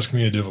 If you ask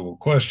me a difficult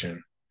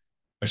question,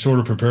 I sort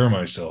of prepare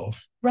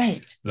myself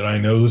Right. that I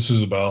know this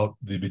is about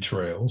the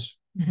betrayals.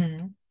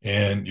 Mm-hmm.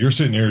 And you're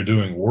sitting here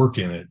doing work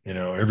in it,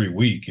 every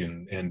week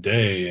and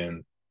day,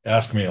 and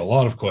ask me a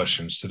lot of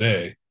questions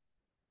today.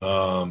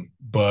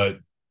 But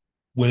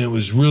when it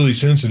was really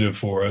sensitive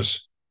for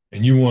us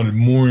and you wanted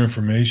more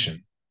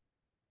information,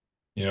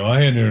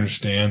 I had to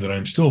understand that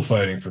I'm still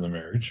fighting for the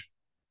marriage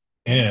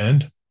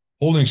and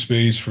holding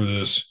space for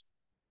this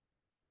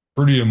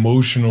pretty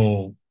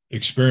emotional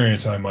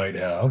experience I might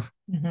have,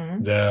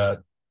 Mm-hmm.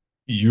 that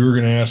you're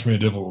going to ask me a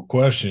difficult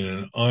question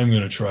and I'm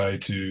going to try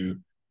to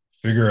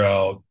figure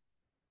out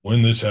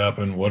when this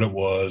happened, what it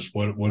was,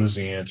 what is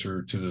the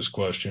answer to this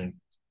question,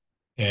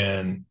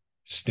 and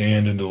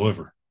stand and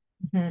deliver.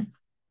 Mm-hmm.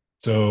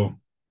 So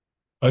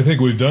I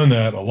think we've done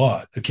that a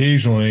lot.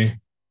 Occasionally,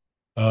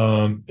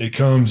 it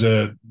comes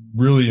at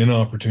really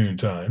inopportune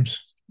times.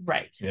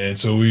 Right. And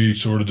so we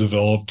sort of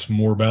developed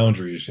more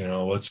boundaries.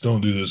 Let's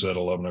don't do this at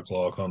 11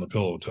 o'clock on the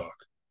pillow talk.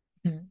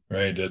 Mm-hmm.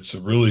 Right. That's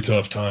a really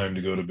tough time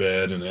to go to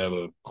bed and have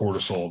a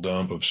cortisol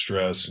dump of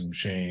stress and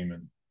shame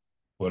and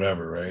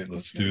whatever. Right.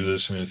 Let's do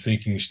this in a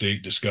thinking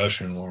state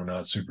discussion when we're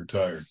not super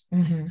tired.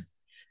 Mm-hmm.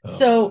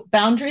 So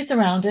boundaries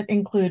around it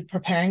include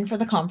preparing for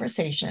the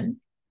conversation,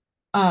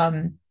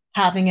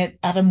 having it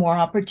at a more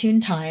opportune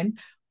time.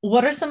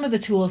 What are some of the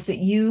tools that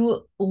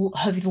you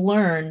have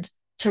learned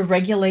to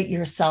regulate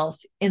yourself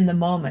in the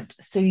moment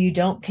so you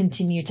don't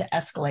continue to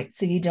escalate,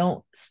 so you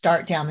don't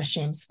start down a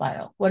shame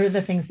spiral? What are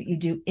the things that you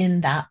do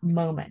in that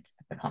moment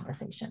of the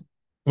conversation?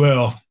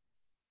 Well,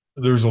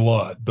 there's a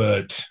lot,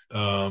 but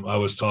I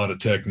was taught a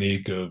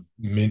technique of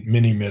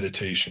mini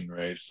meditation,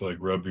 right? It's like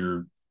rub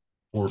your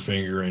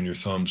forefinger and your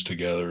thumbs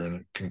together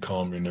and it can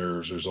calm your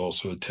nerves. There's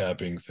also a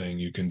tapping thing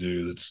you can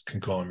do that can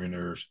calm your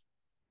nerves.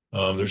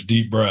 There's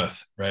deep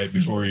breath, right,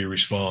 before you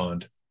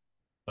respond.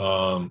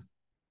 Um,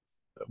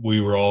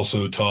 we were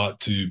also taught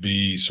to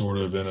be sort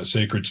of in a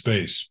sacred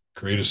space,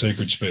 create a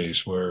sacred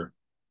space where,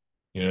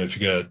 if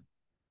you got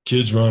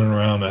kids running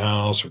around the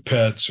house or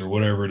pets or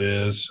whatever it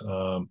is,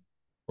 or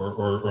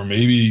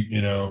maybe,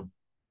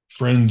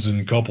 friends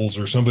and couples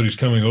or somebody's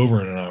coming over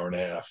in an hour and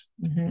a half.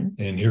 Mm-hmm.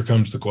 And here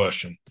comes the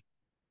question.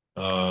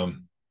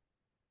 Um,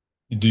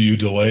 do you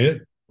delay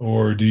it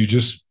or do you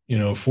just,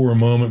 for a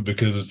moment,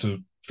 because it's a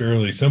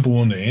fairly simple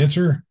one to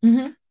answer,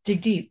 Mm-hmm.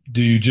 Dig deep.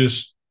 do you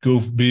just go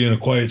be in a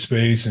quiet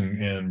space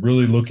and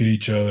really look at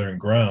each other and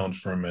ground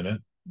for a minute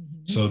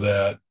so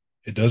that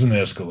it doesn't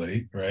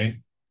escalate, right?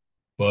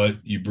 But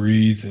you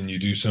breathe and you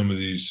do some of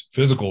these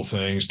physical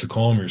things to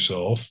calm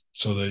yourself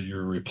so that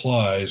your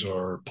replies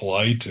are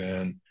polite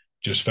and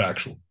just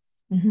factual,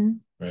 Mm-hmm.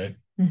 right?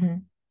 Mm-hmm.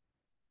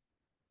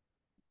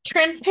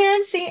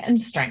 Transparency and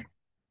strength.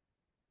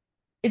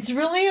 It's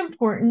really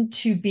important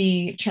to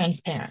be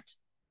transparent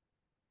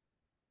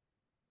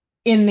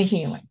in the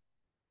healing.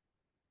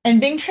 And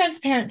being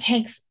transparent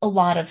takes a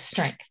lot of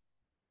strength,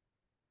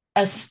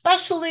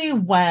 especially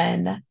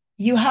when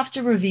you have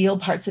to reveal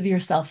parts of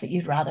yourself that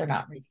you'd rather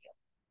not reveal,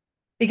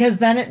 because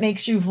then it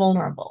makes you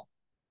vulnerable.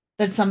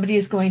 That somebody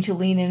is going to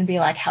lean in and be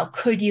like, how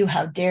could you?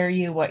 How dare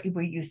you? What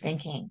were you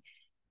thinking?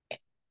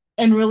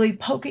 And really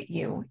poke at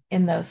you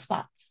in those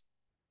spots.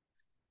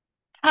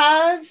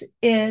 Has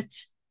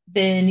it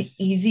been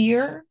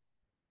easier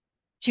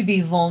to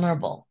be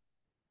vulnerable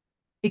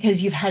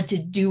because you've had to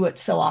do it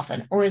so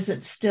often, or is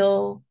it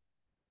still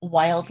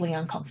wildly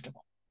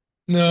uncomfortable?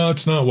 No,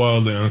 it's not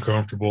wildly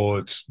uncomfortable.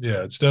 It's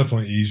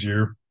definitely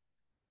easier.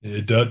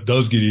 It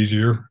does get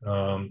easier.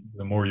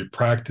 The more you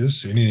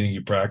practice, anything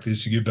you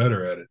practice, you get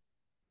better at it.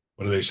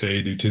 What do they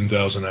say? Do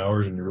 10,000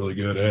 hours and you're really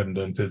good. I haven't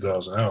done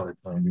 10,000 hours.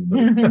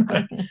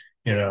 But,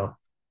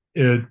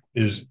 it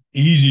is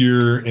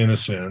easier in a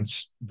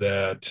sense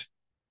that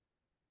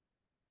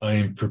I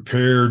am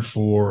prepared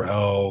for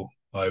how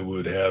I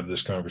would have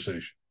this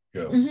conversation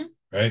go. Mm-hmm.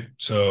 Right.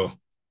 So,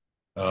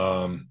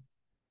 I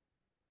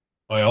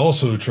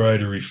also try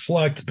to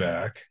reflect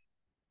back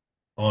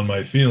on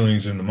my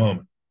feelings in the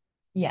moment.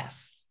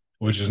 Yes.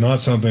 Which is not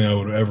something I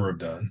would ever have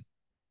done.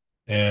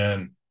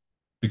 And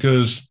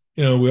because,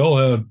 we all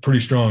have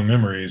pretty strong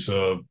memories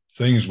of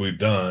things we've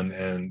done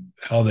and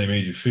how they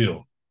made you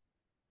feel.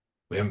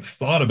 we haven't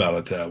thought about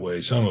it that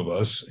way, some of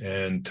us,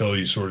 until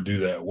you sort of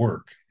do that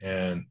work.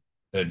 And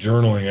that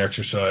journaling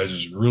exercise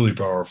is really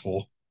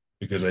powerful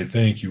because I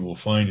think you will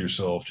find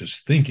yourself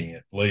just thinking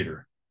it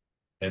later.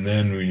 And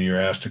then when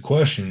you're asked a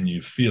question,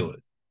 you feel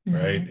it,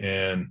 right?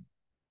 And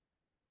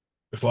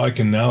if I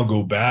can now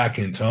go back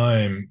in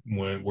time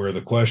where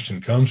the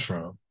question comes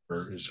from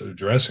or is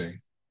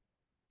addressing,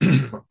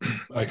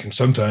 I can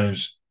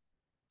sometimes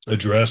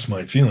address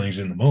my feelings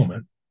in the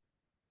moment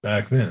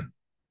back then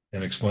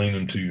and explain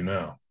them to you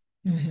now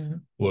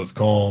with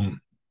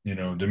calm,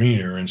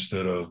 demeanor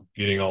instead of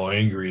getting all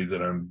angry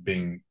that I'm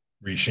being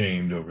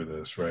reshamed over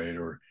this, right?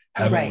 Or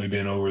haven't we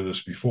been over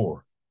this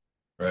before?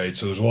 Right.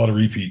 So there's a lot of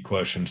repeat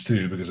questions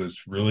too, because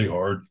it's really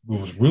hard. It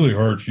was really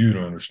hard for you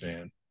to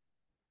understand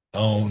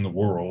how in the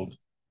world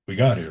we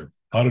got here.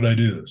 How did I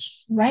do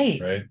this? Right.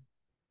 Right.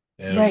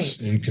 And it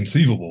was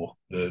inconceivable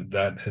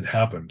that had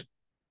happened.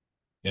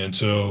 And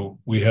so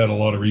we had a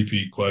lot of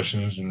repeat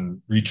questions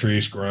and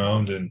retrace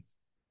ground.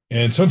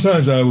 And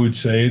sometimes I would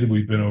say that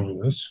we've been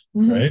over this,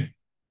 right?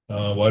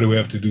 Why do we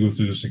have to go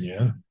through this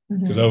again?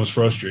 Because I was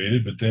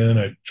frustrated, but then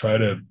I try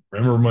to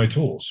remember my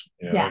tools.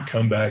 I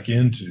come back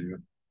into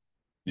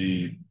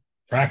the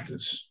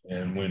practice.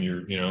 And when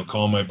you're,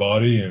 calm my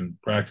body and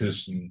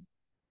practice and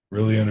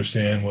really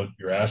understand what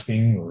you're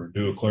asking or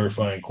do a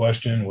clarifying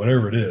question,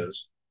 whatever it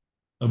is.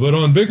 But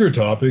on bigger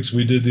topics,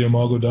 we did the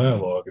Imago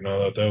dialogue, and I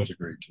thought that was a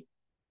great tool.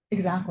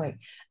 Exactly.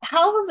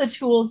 How have the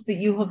tools that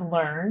you have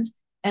learned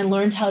and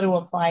learned how to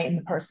apply in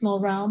the personal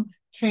realm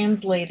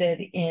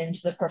translated into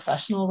the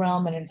professional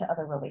realm and into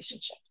other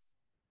relationships?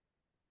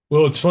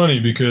 Well, it's funny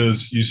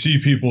because you see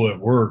people at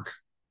work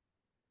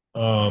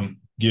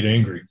get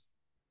angry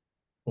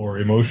or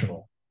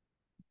emotional.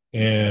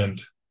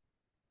 And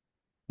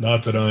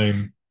not that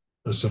I'm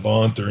a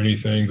savant or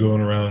anything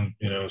going around,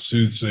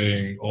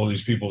 soothsaying all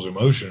these people's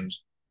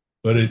emotions,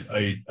 but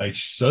I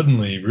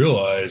suddenly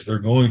realize they're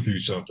going through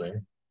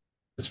something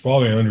that's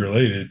probably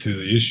unrelated to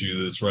the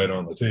issue that's right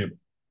on the table,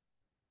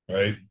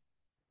 right?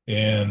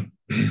 And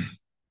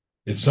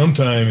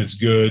it's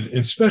good,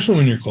 especially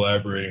when you're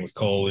collaborating with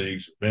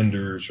colleagues, or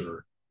vendors,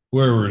 or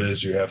whoever it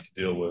is you have to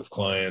deal with,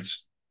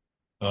 clients.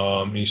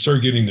 And you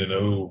start getting to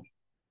know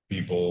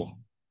people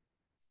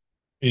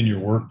in your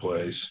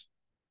workplace,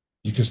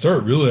 you can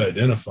start really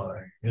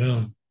identifying,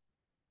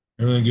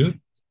 everything good?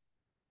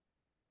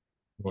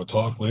 You want to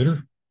talk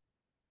later?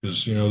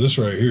 Because, this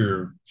right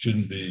here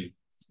shouldn't be.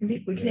 We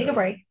can take a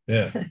break.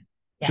 Yeah.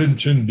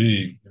 Shouldn't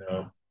be,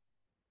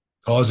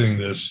 causing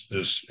this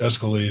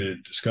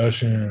escalated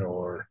discussion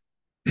or,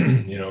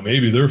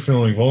 maybe they're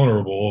feeling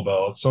vulnerable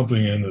about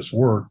something in this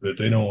work that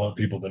they don't want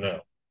people to know.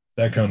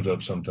 That comes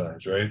up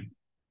sometimes, right?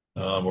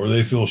 Or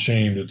they feel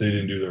shame that they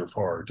didn't do their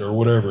part or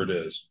whatever it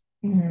is.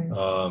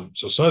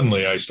 So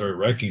suddenly I start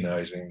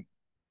recognizing,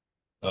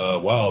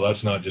 wow,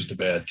 that's not just a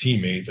bad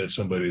teammate. That's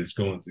somebody that's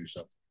going through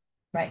something.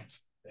 Right.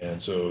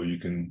 And so you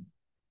can,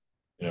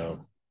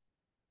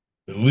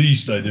 at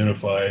least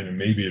identify it and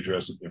maybe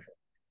address it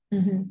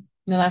differently.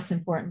 No, that's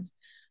important.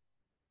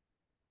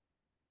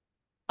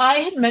 I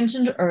had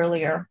mentioned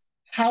earlier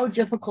how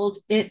difficult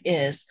it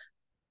is.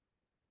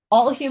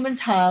 All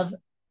humans have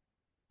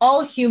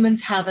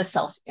a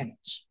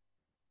self-image.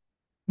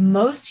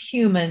 Most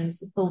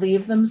humans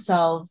believe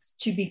themselves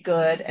to be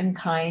good and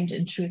kind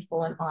and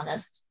truthful and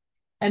honest.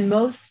 And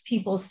most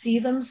people see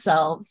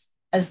themselves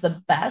as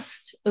the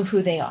best of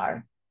who they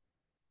are.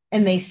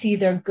 And they see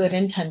their good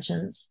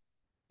intentions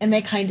and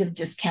they kind of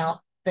discount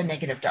the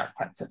negative, dark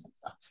parts of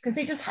themselves because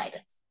they just hide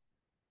it.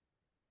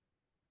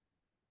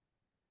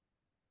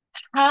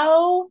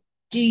 How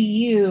do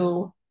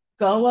you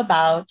go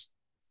about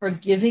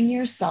forgiving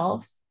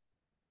yourself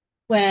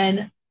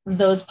when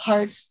those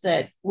parts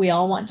that we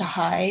all want to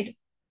hide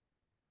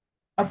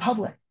are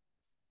public?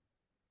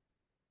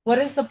 What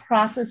is the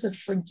process of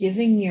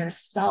forgiving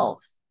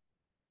yourself,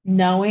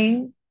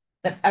 knowing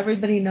that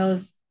everybody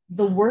knows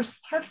the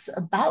worst parts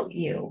about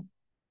you?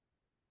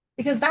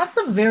 Because that's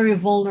a very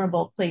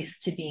vulnerable place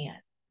to be in.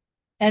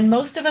 And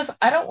most of us,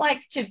 I don't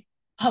like to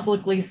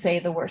publicly say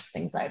the worst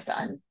things I've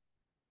done.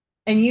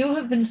 And you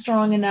have been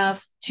strong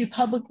enough to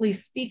publicly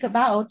speak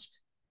about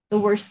the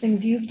worst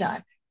things you've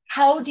done.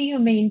 How do you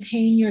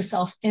maintain your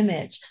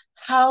self-image?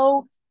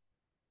 How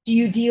do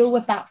you deal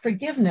with that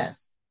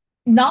forgiveness?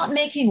 Not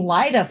making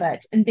light of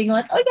it and being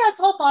like, oh yeah, it's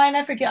all fine.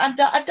 I forget.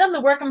 I've done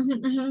the work.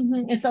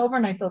 It's over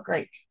and I feel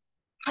great.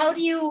 How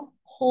do you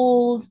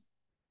hold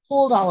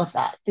all of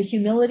that? The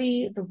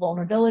humility, the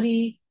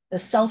vulnerability, the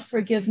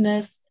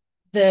self-forgiveness,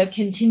 the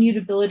continued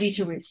ability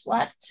to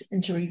reflect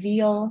and to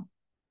reveal.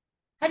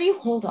 How do you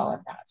hold all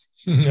of that?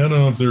 I don't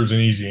know if there's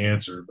an easy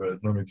answer, but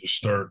let me just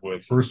start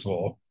with, first of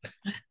all,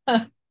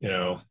 I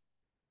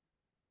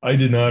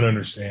did not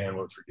understand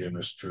what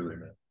forgiveness truly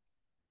meant.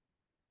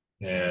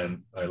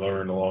 And I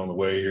learned along the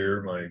way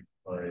here, my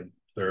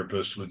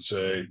therapist would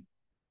say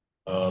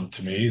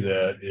to me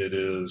that it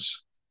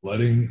is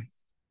letting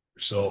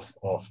yourself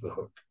off the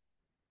hook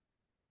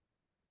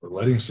or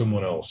letting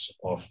someone else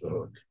off the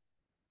hook.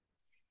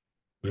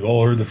 We've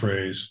all heard the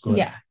phrase. Go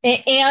ahead.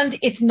 Yeah. And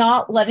it's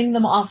not letting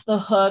them off the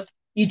hook.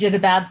 You did a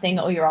bad thing.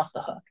 Oh, you're off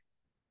the hook.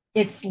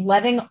 It's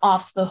letting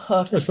off the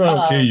hook. It's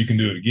not okay. You can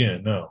do it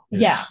again. No.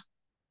 Yeah.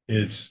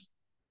 It's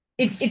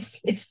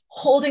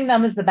holding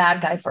them as the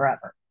bad guy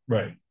forever.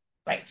 right.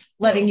 Right.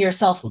 Letting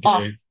yourself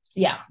off.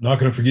 Yeah. Not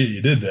going to forget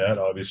you did that,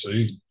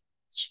 obviously.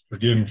 It's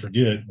forgive and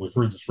forget. We've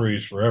heard the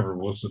phrase forever.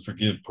 What's the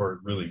forgive part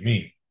really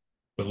mean?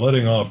 But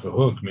letting off the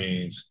hook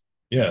means,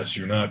 yes,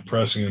 you're not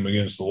pressing them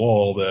against the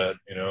wall that,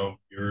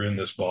 you're in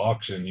this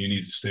box and you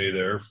need to stay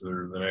there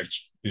for the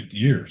next 50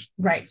 years.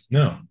 Right.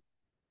 No.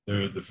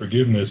 The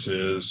forgiveness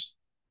is,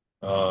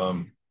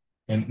 and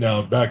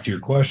now back to your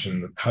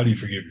question, how do you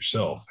forgive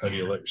yourself? How do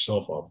you let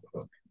yourself off the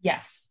hook?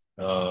 Yes.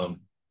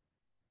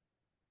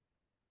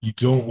 You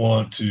don't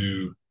want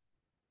to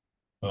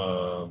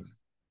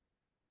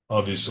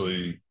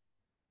obviously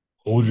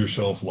hold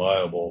yourself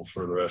liable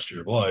for the rest of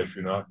your life.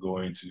 You're not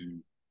going to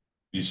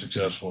be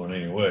successful in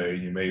any way.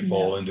 You may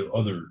fall into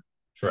other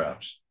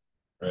traps,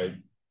 right?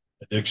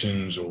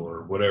 Addictions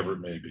or whatever it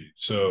may be.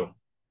 So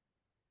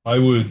I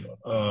would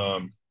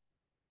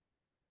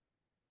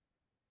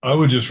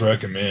just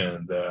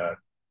recommend that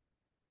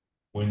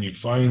when you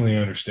finally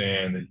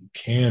understand that you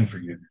can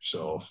forgive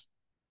yourself,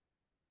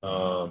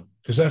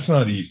 because that's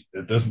not easy.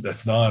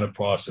 That's not a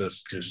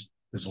process, just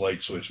this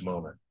light switch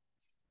moment.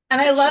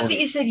 And I love that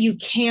you said you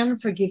can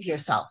forgive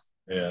yourself.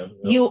 Yeah.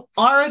 You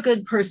are a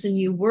good person.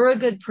 You were a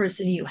good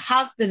person. You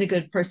have been a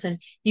good person.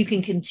 You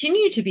can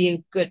continue to be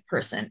a good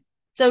person.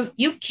 So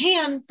you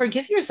can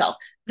forgive yourself.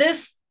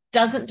 This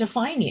doesn't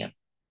define you.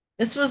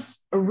 This was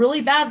a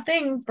really bad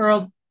thing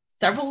for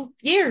several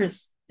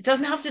years. It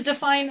doesn't have to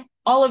define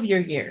all of your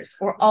years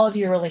or all of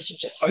your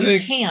relationships. You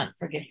can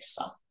forgive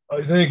yourself.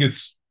 I think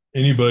it's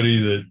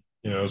anybody that,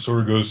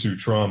 sort of goes through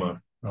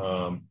trauma.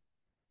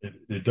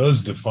 It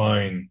does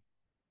define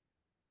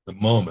the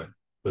moment,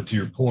 but to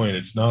your point,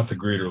 it's not the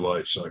greater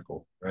life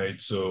cycle, right?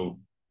 So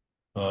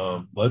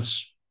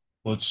let's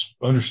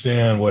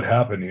understand what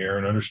happened here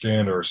and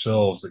understand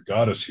ourselves that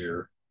got us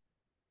here,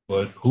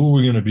 but who are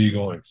we going to be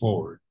going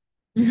forward?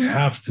 You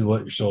have to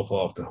let yourself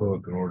off the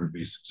hook in order to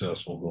be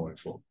successful going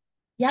forward.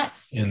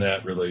 Yes. In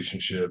that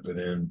relationship and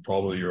in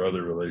probably your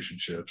other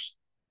relationships.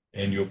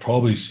 And you'll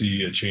probably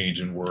see a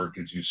change in work,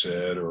 as you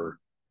said, or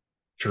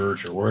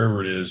church or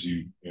wherever it is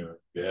you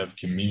have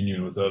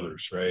communion with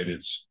others, right?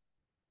 It's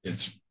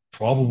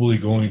probably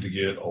going to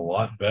get a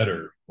lot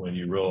better when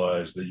you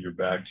realize that you're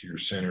back to your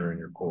center and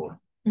your core.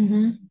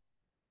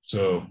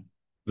 So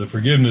the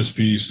forgiveness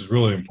piece is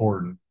really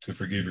important to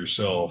forgive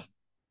yourself.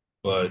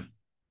 But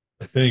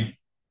I think,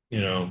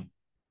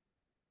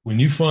 when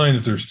you find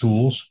that there's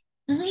tools,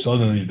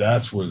 suddenly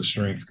that's where the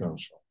strength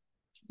comes from.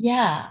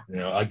 Yeah.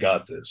 I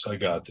got this.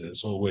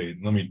 Oh, wait,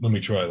 let me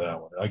try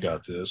that one. I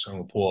got this. I'm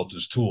going to pull out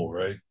this tool,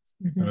 right?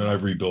 And then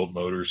I've rebuilt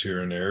motors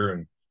here and there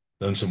and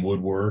done some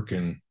woodwork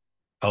and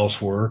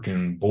housework,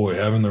 and boy,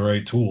 having the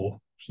right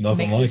tool, there's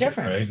nothing like it,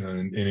 right?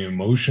 And in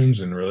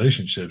emotions and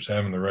relationships,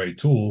 having the right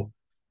tool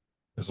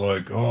is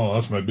like, oh,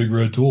 that's my big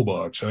red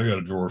toolbox. I got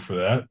a drawer for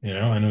that.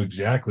 I know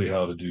exactly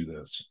how to do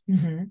this.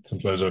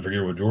 Sometimes I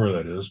forget what drawer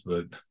that is,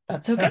 but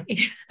that's okay.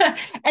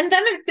 And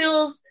then it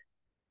feels,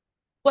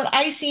 what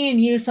I see in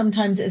you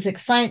sometimes is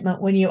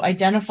excitement when you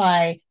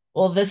identify,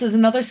 well, this is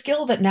another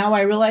skill that now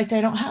I realized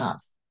I don't have.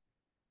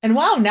 And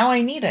wow, now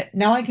I need it.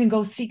 Now I can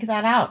go seek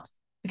that out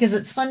because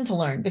it's fun to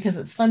learn, because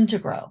it's fun to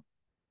grow.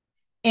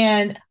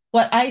 And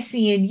what I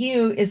see in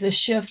you is a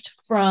shift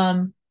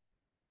from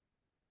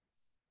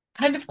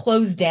kind of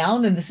closed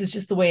down, and this is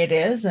just the way it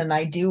is, and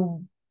I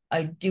do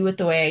it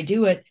the way I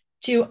do it,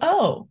 to,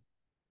 oh,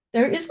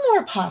 there is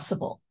more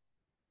possible.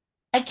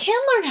 I can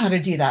learn how to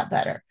do that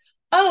better.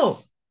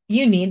 Oh,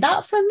 you need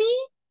that from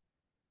me?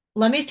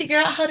 Let me figure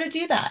out how to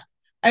do that.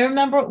 I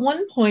remember at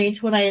one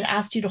point when I had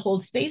asked you to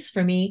hold space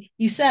for me,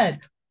 you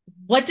said,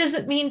 what does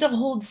it mean to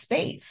hold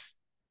space?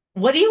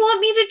 What do you want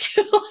me to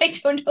do? I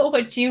don't know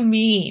what you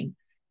mean.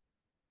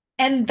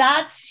 And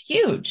that's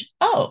huge.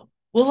 Oh,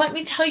 well, let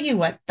me tell you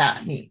what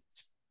that means.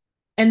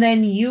 And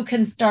then you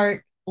can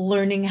start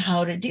learning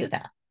how to do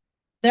that.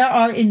 There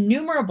are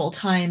innumerable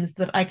times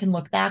that I can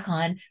look back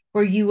on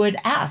where you would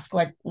ask,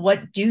 like,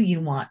 what do you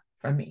want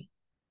from me?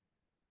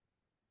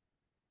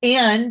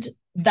 And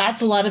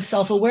that's a lot of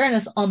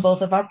self-awareness on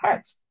both of our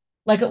parts.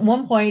 Like at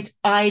one point,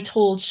 I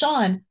told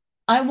Sean,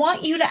 I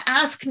want you to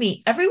ask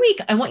me every week.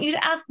 I want you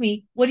to ask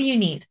me, what do you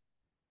need?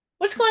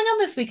 What's going on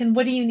this week? And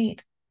what do you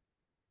need?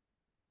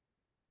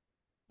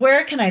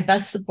 Where can I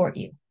best support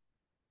you?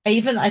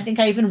 I think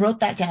I even wrote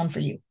that down for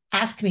you.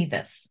 Ask me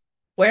this.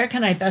 Where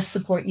can I best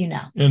support you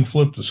now? And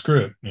flip the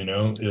script.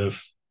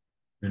 If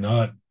you're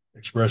not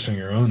expressing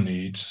your own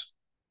needs,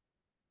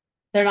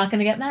 they're not going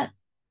to get met.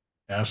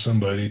 Ask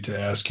somebody to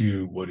ask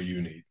you, what do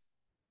you need?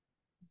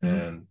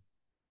 And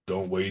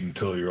don't wait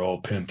until you're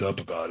all pent up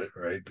about it,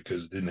 right?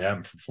 Because it didn't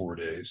happen for 4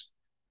 days.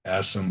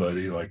 Ask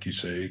somebody, like you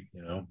say,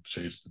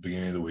 say it's the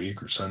beginning of the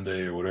week or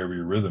Sunday or whatever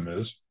your rhythm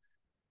is.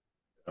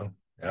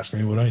 Ask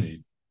me what I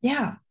need.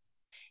 Yeah.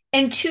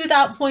 And to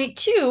that point,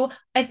 too,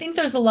 I think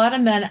there's a lot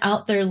of men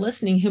out there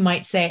listening who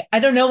might say, I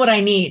don't know what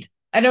I need.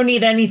 I don't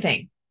need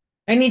anything.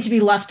 I need to be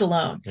left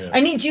alone. Yeah.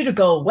 I need you to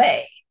go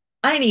away.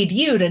 I need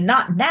you to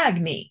not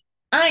nag me.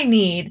 And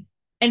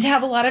to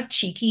have a lot of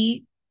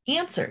cheeky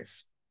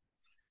answers.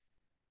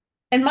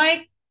 And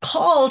my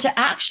call to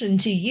action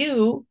to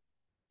you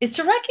is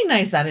to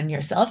recognize that in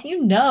yourself.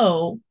 You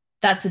know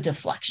that's a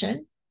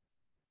deflection.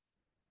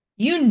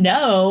 You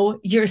know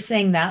you're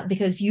saying that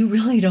because you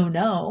really don't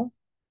know.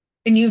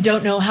 And you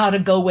don't know how to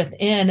go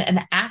within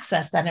and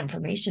access that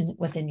information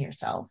within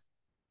yourself.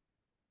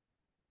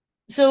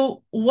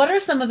 So, what are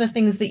some of the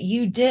things that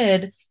you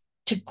did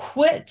to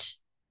quit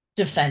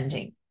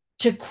defending,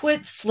 to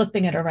quit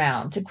flipping it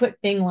around, to quit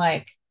being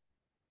like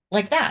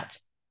that?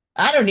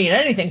 I don't need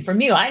anything from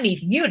you. I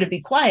need you to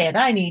be quiet.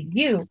 I need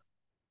you.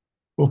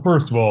 Well,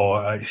 first of all,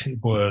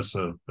 that's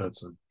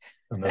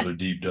another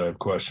deep dive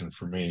question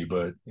for me.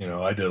 But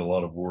I did a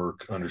lot of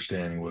work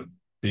understanding what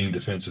being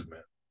defensive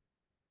meant.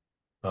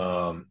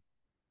 I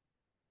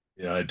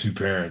had two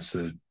parents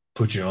that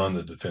put you on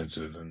the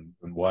defensive, and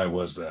why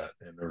was that?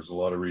 And there was a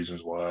lot of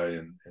reasons why,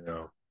 and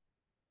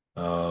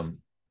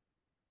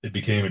it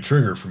became a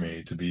trigger for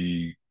me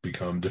to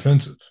become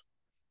defensive.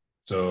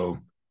 So,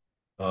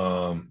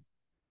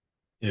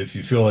 if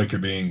you feel like you're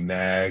being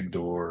nagged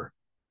or,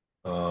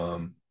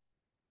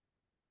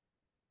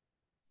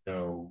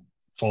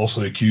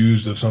 falsely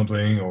accused of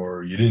something,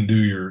 or you didn't do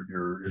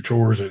your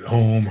chores at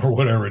home or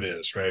whatever it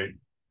is, right?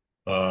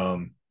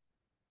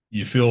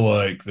 You feel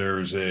like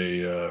there's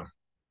a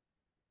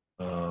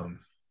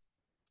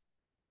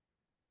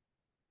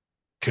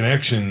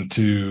connection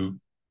to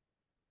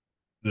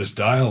this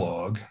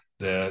dialogue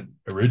that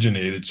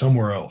originated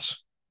somewhere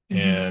else.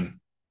 Mm-hmm.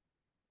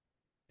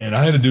 And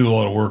I had to do a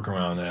lot of work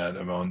around that,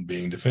 around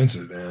being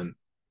defensive. And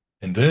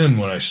then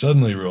when I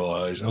suddenly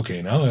realized,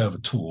 okay, now I have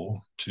a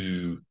tool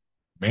to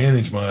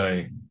manage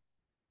why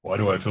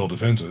do I feel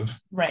defensive?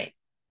 Right.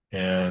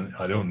 And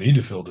I don't need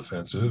to feel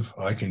defensive.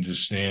 I can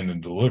just stand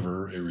and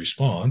deliver a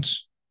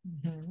response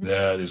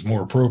that is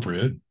more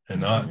appropriate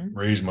and not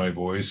raise my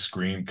voice,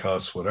 scream,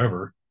 cuss,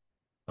 whatever.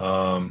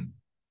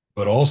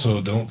 But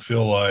also don't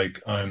feel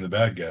like I'm the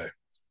bad guy.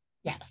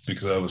 Yes.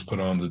 Because I was put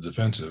on the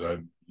defensive.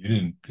 You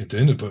didn't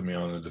intend to put me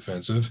on the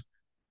defensive.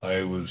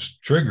 I was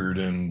triggered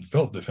and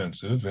felt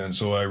defensive. And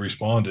so I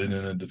responded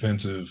in a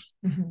defensive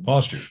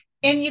posture.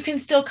 And you can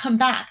still come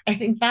back. I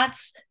think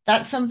that's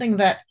something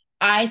that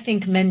I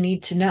think men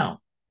need to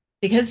know.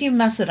 Because you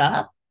mess it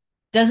up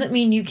doesn't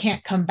mean you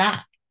can't come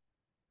back.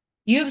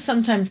 You've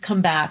sometimes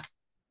come back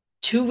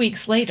 2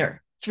 weeks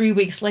later, 3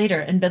 weeks later,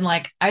 and been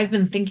like, I've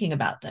been thinking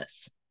about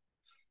this.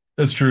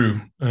 That's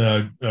true.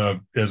 As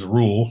a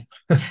rule,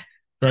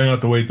 try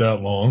not to wait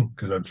that long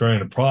because I'm trying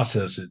to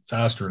process it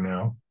faster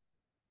now.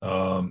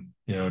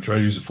 Try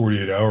to use the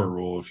 48-hour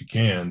rule if you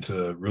can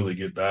to really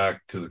get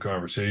back to the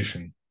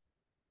conversation.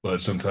 But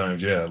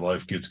sometimes,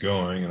 life gets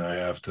going and I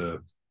have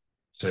to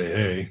say,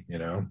 hey,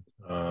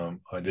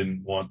 I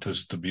didn't want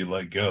this to be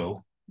let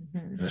go.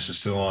 And this is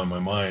still on my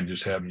mind.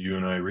 Just happened to you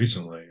and I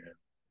recently.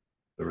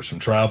 There was some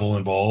travel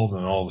involved,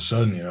 and all of a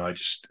sudden, I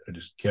just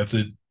kept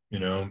it.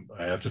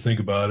 I have to think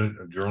about it.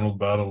 I journaled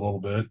about it a little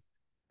bit,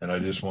 and I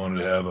just wanted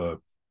to have a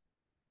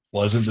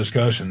pleasant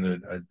discussion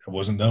that I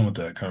wasn't done with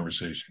that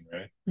conversation.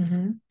 Right?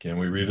 Can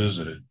we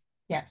revisit it?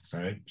 Yes.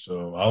 Right.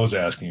 So I was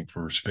asking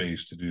for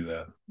space to do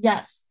that.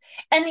 Yes,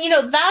 and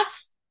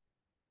that's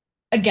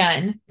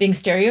again being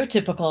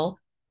stereotypical.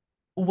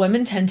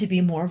 Women tend to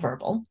be more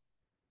verbal.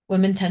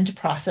 Women tend to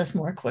process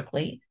more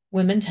quickly.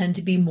 Women tend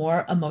to be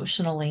more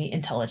emotionally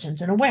intelligent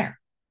and aware.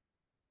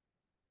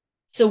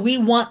 So we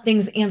want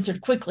things answered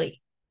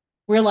quickly.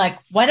 We're like,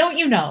 why don't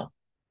you know?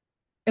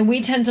 And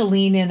we tend to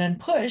lean in and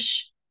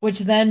push, which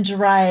then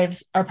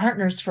drives our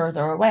partners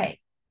further away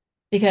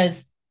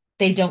because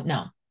they don't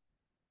know.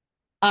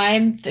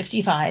 I'm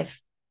 55.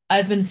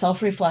 I've been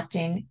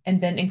self-reflecting and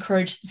been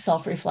encouraged to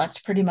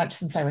self-reflect pretty much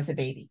since I was a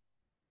baby.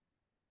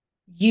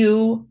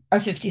 You are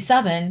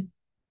 57.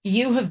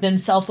 You have been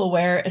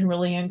self-aware and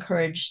really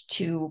encouraged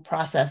to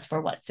process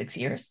for 6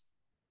 years?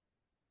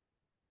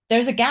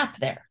 There's a gap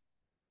there.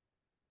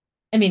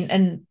 I mean,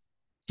 and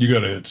you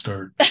got a head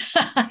start.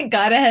 I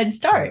got a head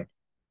start.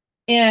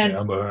 And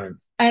I'm behind.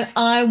 And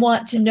I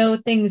want to know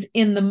things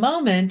in the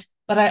moment,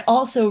 but I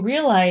also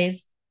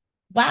realize,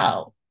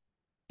 wow,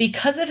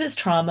 because of his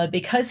trauma,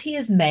 because he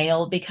is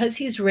male, because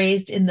he's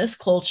raised in this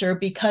culture,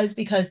 because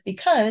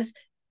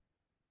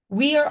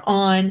we are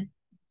on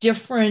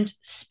different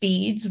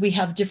speeds, we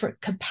have different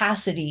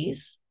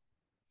capacities.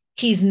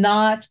 He's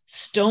not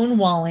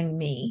stonewalling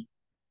me.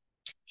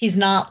 He's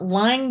not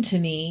lying to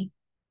me.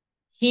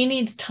 He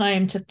needs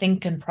time to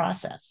think and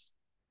process.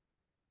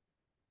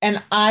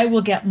 And I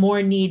will get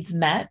more needs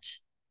met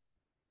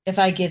if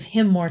I give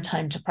him more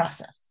time to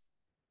process.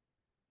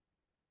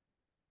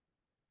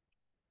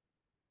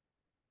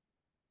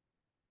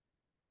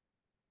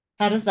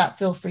 How does that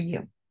feel for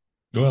you?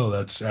 Well,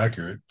 that's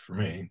accurate for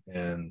me.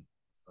 And,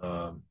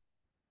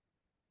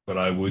 but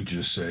I would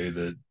just say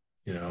that,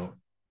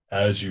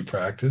 as you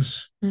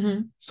practice,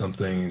 Mm-hmm. some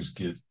things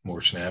get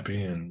more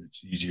snappy and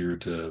it's easier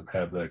to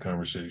have that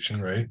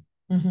conversation, right?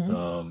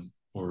 Mm-hmm.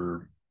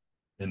 Or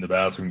in the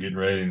bathroom getting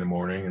ready in the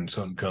morning and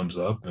something comes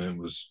up and it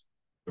was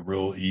a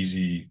real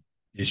easy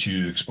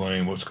issue to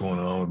explain what's going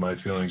on with my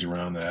feelings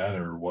around that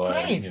or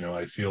why, Right.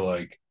 I feel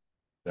like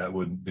that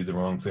would be the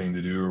wrong thing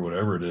to do or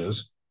whatever it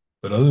is.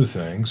 But other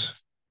things,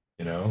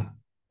 you know,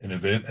 an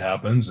event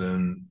happens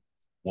and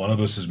one of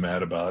us is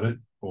mad about it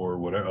or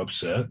whatever,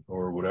 upset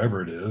or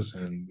whatever it is.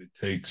 And it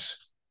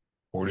takes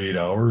 48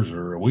 hours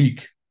or a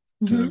week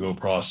to Mm-hmm. go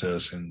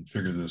process and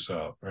figure this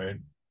out. Right.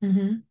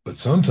 Mm-hmm. But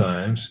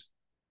sometimes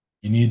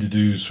you need to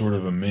do sort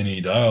of a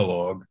mini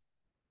dialogue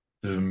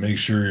to make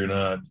sure you're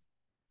not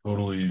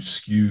totally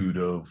skewed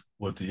of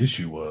what the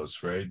issue was,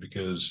 right?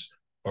 Because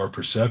our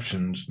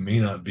perceptions may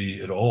not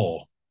be at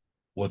all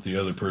what the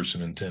other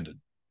person intended.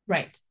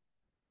 Right.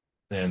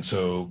 And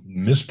so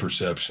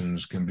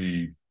misperceptions can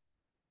be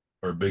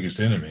our biggest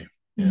enemy.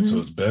 And so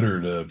Mm-hmm. it's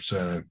better to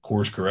send a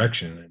course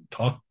correction and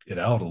talk it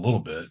out a little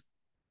bit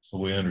so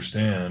we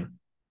understand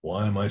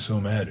why am I so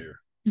mad here?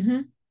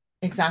 Mm-hmm.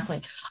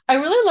 Exactly. I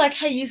really like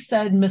how you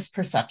said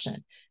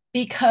misperception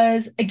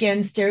because, again,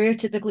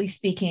 stereotypically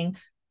speaking,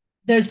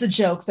 there's the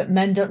joke that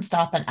men don't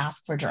stop and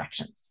ask for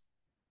directions.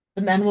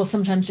 The men will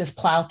sometimes just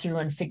plow through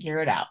and figure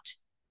it out.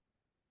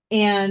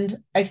 And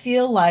I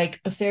feel like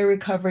affair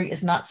recovery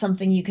is not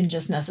something you can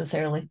just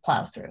necessarily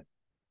plow through.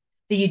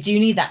 That you do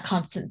need that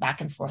constant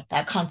back and forth,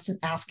 that constant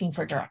asking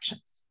for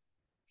directions.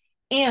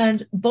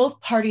 And both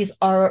parties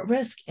are at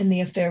risk in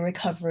the affair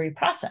recovery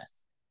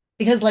process.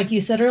 Because, like you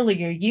said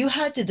earlier, you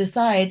had to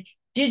decide,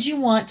 did you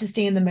want to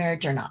stay in the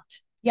marriage or not?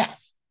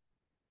 Yes.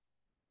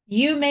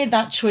 You made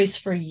that choice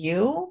for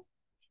you,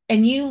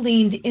 and you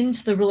leaned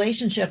into the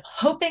relationship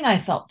hoping I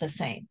felt the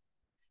same.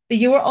 But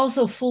you were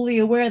also fully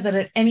aware that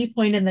at any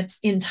point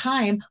in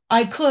time,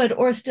 I could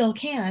or still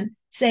can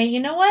say, you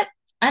know what?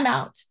 I'm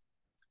out.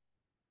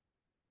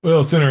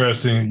 Well, it's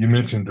interesting you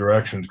mentioned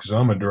directions because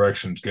I'm a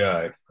directions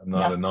guy. I'm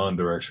not a Yep.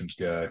 non-directions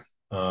guy.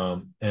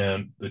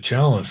 And the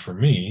challenge for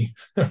me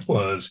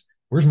was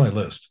where's my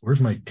list? Where's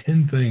my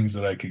 10 things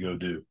that I could go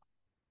do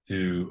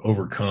to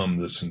overcome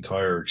this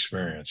entire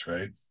experience,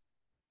 right?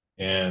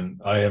 And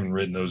I haven't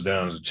written those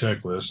down as a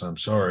checklist. I'm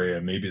sorry.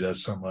 And maybe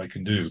that's something I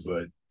can do,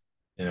 but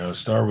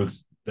start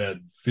with that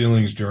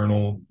feelings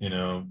journal,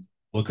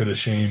 look at a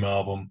shame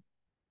album,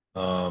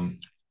 um,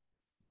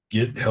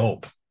 get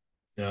help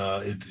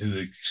to the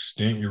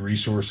extent your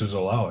resources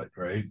allow it,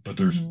 right? But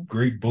there's Mm-hmm.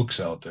 great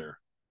books out there.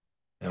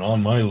 And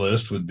on my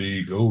list would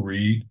be go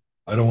read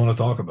I Don't Want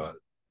to Talk About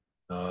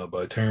It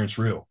by Terrence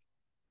Real.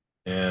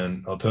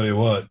 And I'll tell you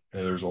what,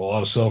 there's a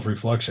lot of self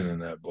reflection in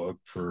that book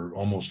for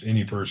almost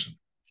any person,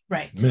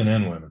 Right. men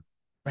and women.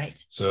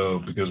 Right. So,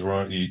 because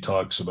he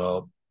talks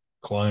about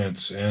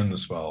clients and the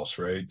spouse,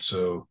 right?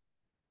 So,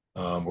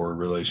 or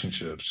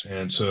relationships.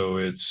 And so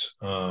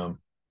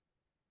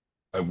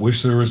I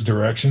wish there was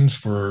directions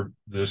for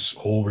this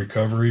whole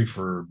recovery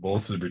for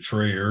both the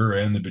betrayer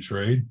and the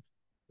betrayed.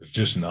 It's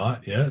just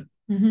not yet,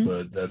 Mm-hmm.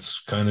 but that's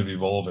kind of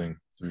evolving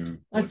through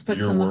Let's what put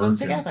your some of them work and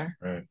together.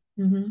 right.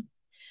 Mm-hmm.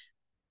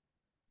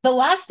 The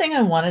last thing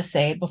I want to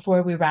say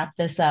before we wrap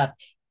this up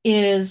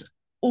is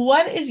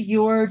what is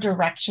your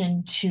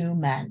direction to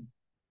men?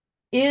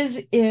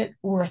 Is it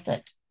worth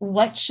it?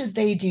 What should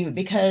they do?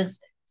 Because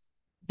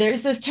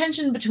there's this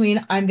tension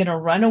between I'm going to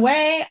run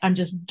away, I'm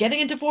just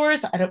getting a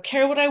divorce, I don't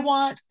care what I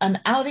want, I'm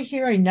out of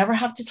here, I never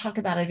have to talk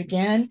about it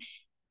again.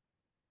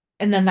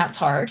 And then that's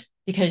hard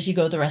because you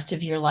go the rest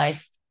of your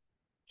life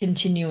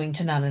continuing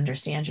to not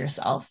understand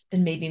yourself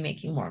and maybe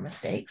making more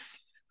mistakes.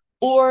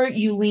 Or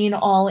you lean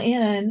all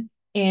in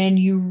and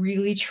you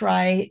really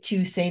try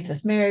to save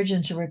this marriage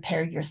and to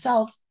repair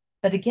yourself.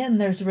 But again,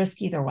 there's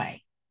risk either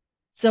way.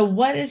 So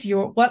what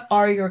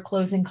are your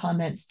closing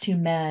comments to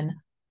men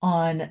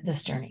on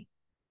this journey?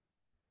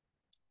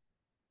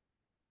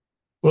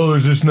 Well,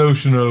 there's this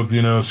notion of,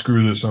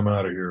 screw this, I'm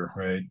out of here,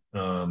 right? I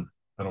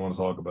don't want to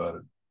talk about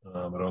it. I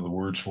don't have the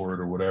words for it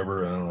or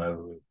whatever. I don't have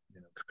the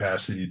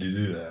capacity to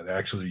do that.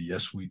 Actually,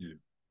 yes, we do,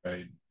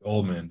 right?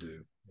 All men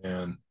do.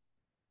 And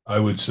I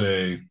would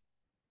say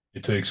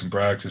it takes some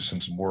practice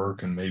and some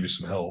work and maybe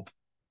some help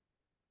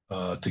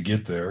to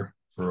get there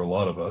for a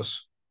lot of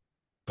us.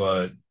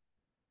 But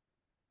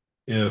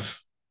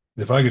if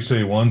I could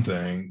say one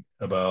thing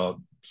about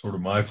sort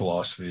of my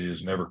philosophy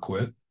is never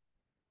quit.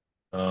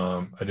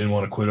 I didn't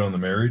want to quit on the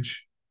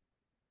marriage,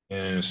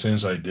 and in a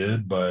sense, I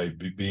did by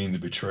being the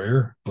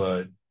betrayer.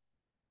 But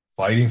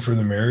fighting for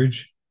the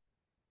marriage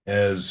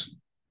has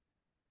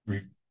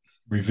re-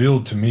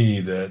 revealed to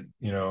me that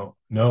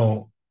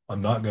no,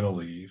 I'm not going to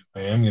leave.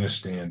 I am going to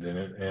stand in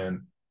it,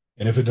 and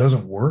if it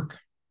doesn't work,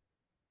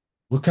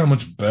 look how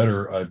much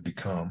better I've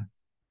become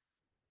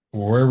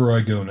wherever I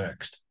go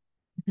next.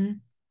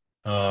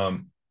 Mm-hmm.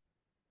 Um,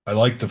 I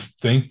like to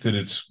think that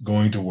it's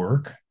going to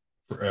work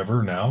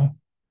forever now,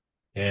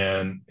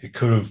 and it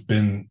could have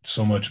been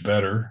so much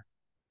better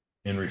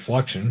in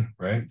reflection,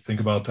 right? Think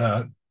about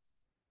that.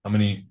 How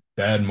many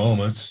bad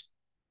moments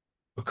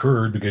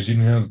occurred because you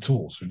didn't have the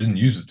tools or didn't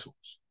use the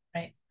tools.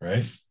 Right.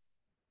 right?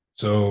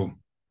 So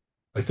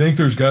I think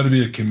there's got to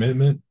be a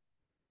commitment,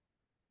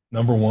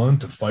 number one,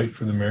 to fight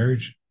for the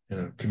marriage,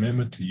 and a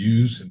commitment to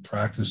use and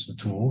practice the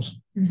tools.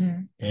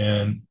 Mm-hmm.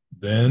 And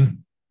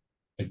then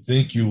I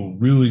think you'll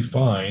really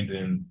find,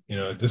 and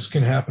this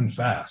can happen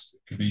fast.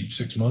 It could be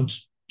 6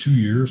 months, 2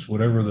 years,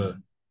 whatever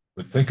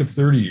but think of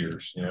 30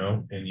 years,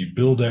 and you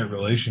build that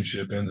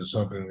relationship into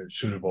something that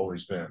should have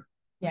always been.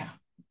 Yeah.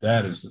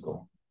 That is the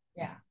goal.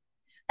 Yeah.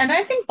 And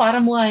I think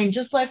bottom line,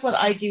 just like what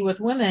I do with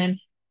women,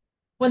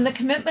 when the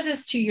commitment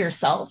is to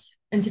yourself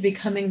and to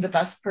becoming the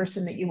best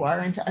person that you are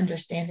and to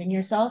understanding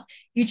yourself,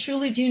 you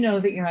truly do know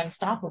that you're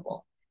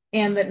unstoppable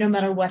and that no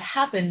matter what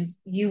happens,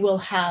 you will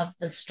have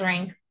the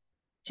strength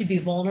to be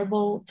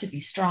vulnerable, to be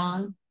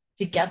strong,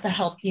 to get the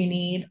help you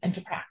need, and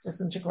to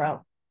practice and to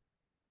grow.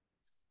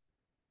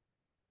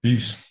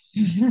 Peace.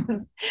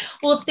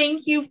 Well,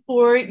 thank you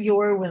for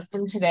your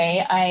wisdom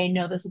today. I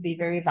know this will be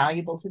very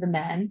valuable to the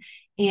men.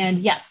 And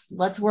yes,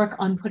 let's work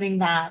on putting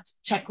that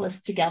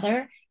checklist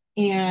together.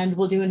 And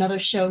we'll do another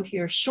show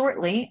here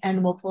shortly,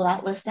 and we'll pull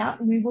that list out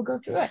and we will go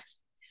through it.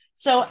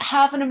 So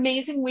have an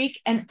amazing week.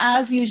 And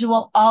as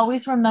usual,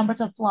 always remember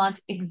to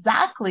flaunt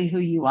exactly who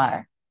you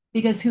are,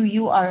 because who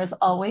you are is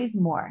always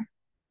more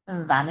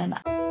than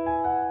enough.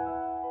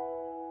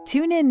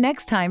 Tune in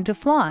next time to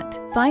Flaunt.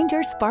 Find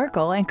your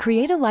sparkle and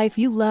create a life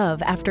you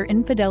love after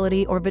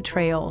infidelity or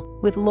betrayal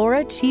with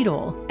Laura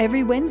Cheadle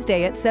every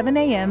Wednesday at 7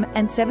 a.m.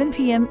 and 7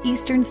 p.m.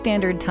 Eastern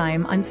Standard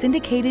Time on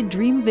syndicated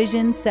Dream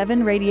Vision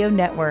 7 Radio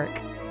Network.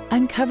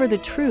 Uncover the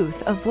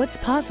truth of what's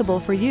possible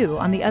for you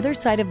on the other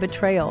side of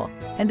betrayal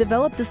and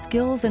develop the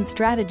skills and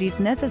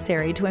strategies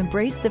necessary to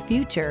embrace the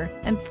future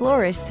and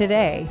flourish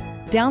today.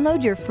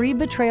 Download your free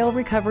Betrayal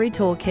Recovery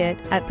Toolkit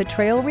at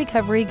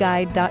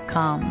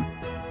betrayalrecoveryguide.com.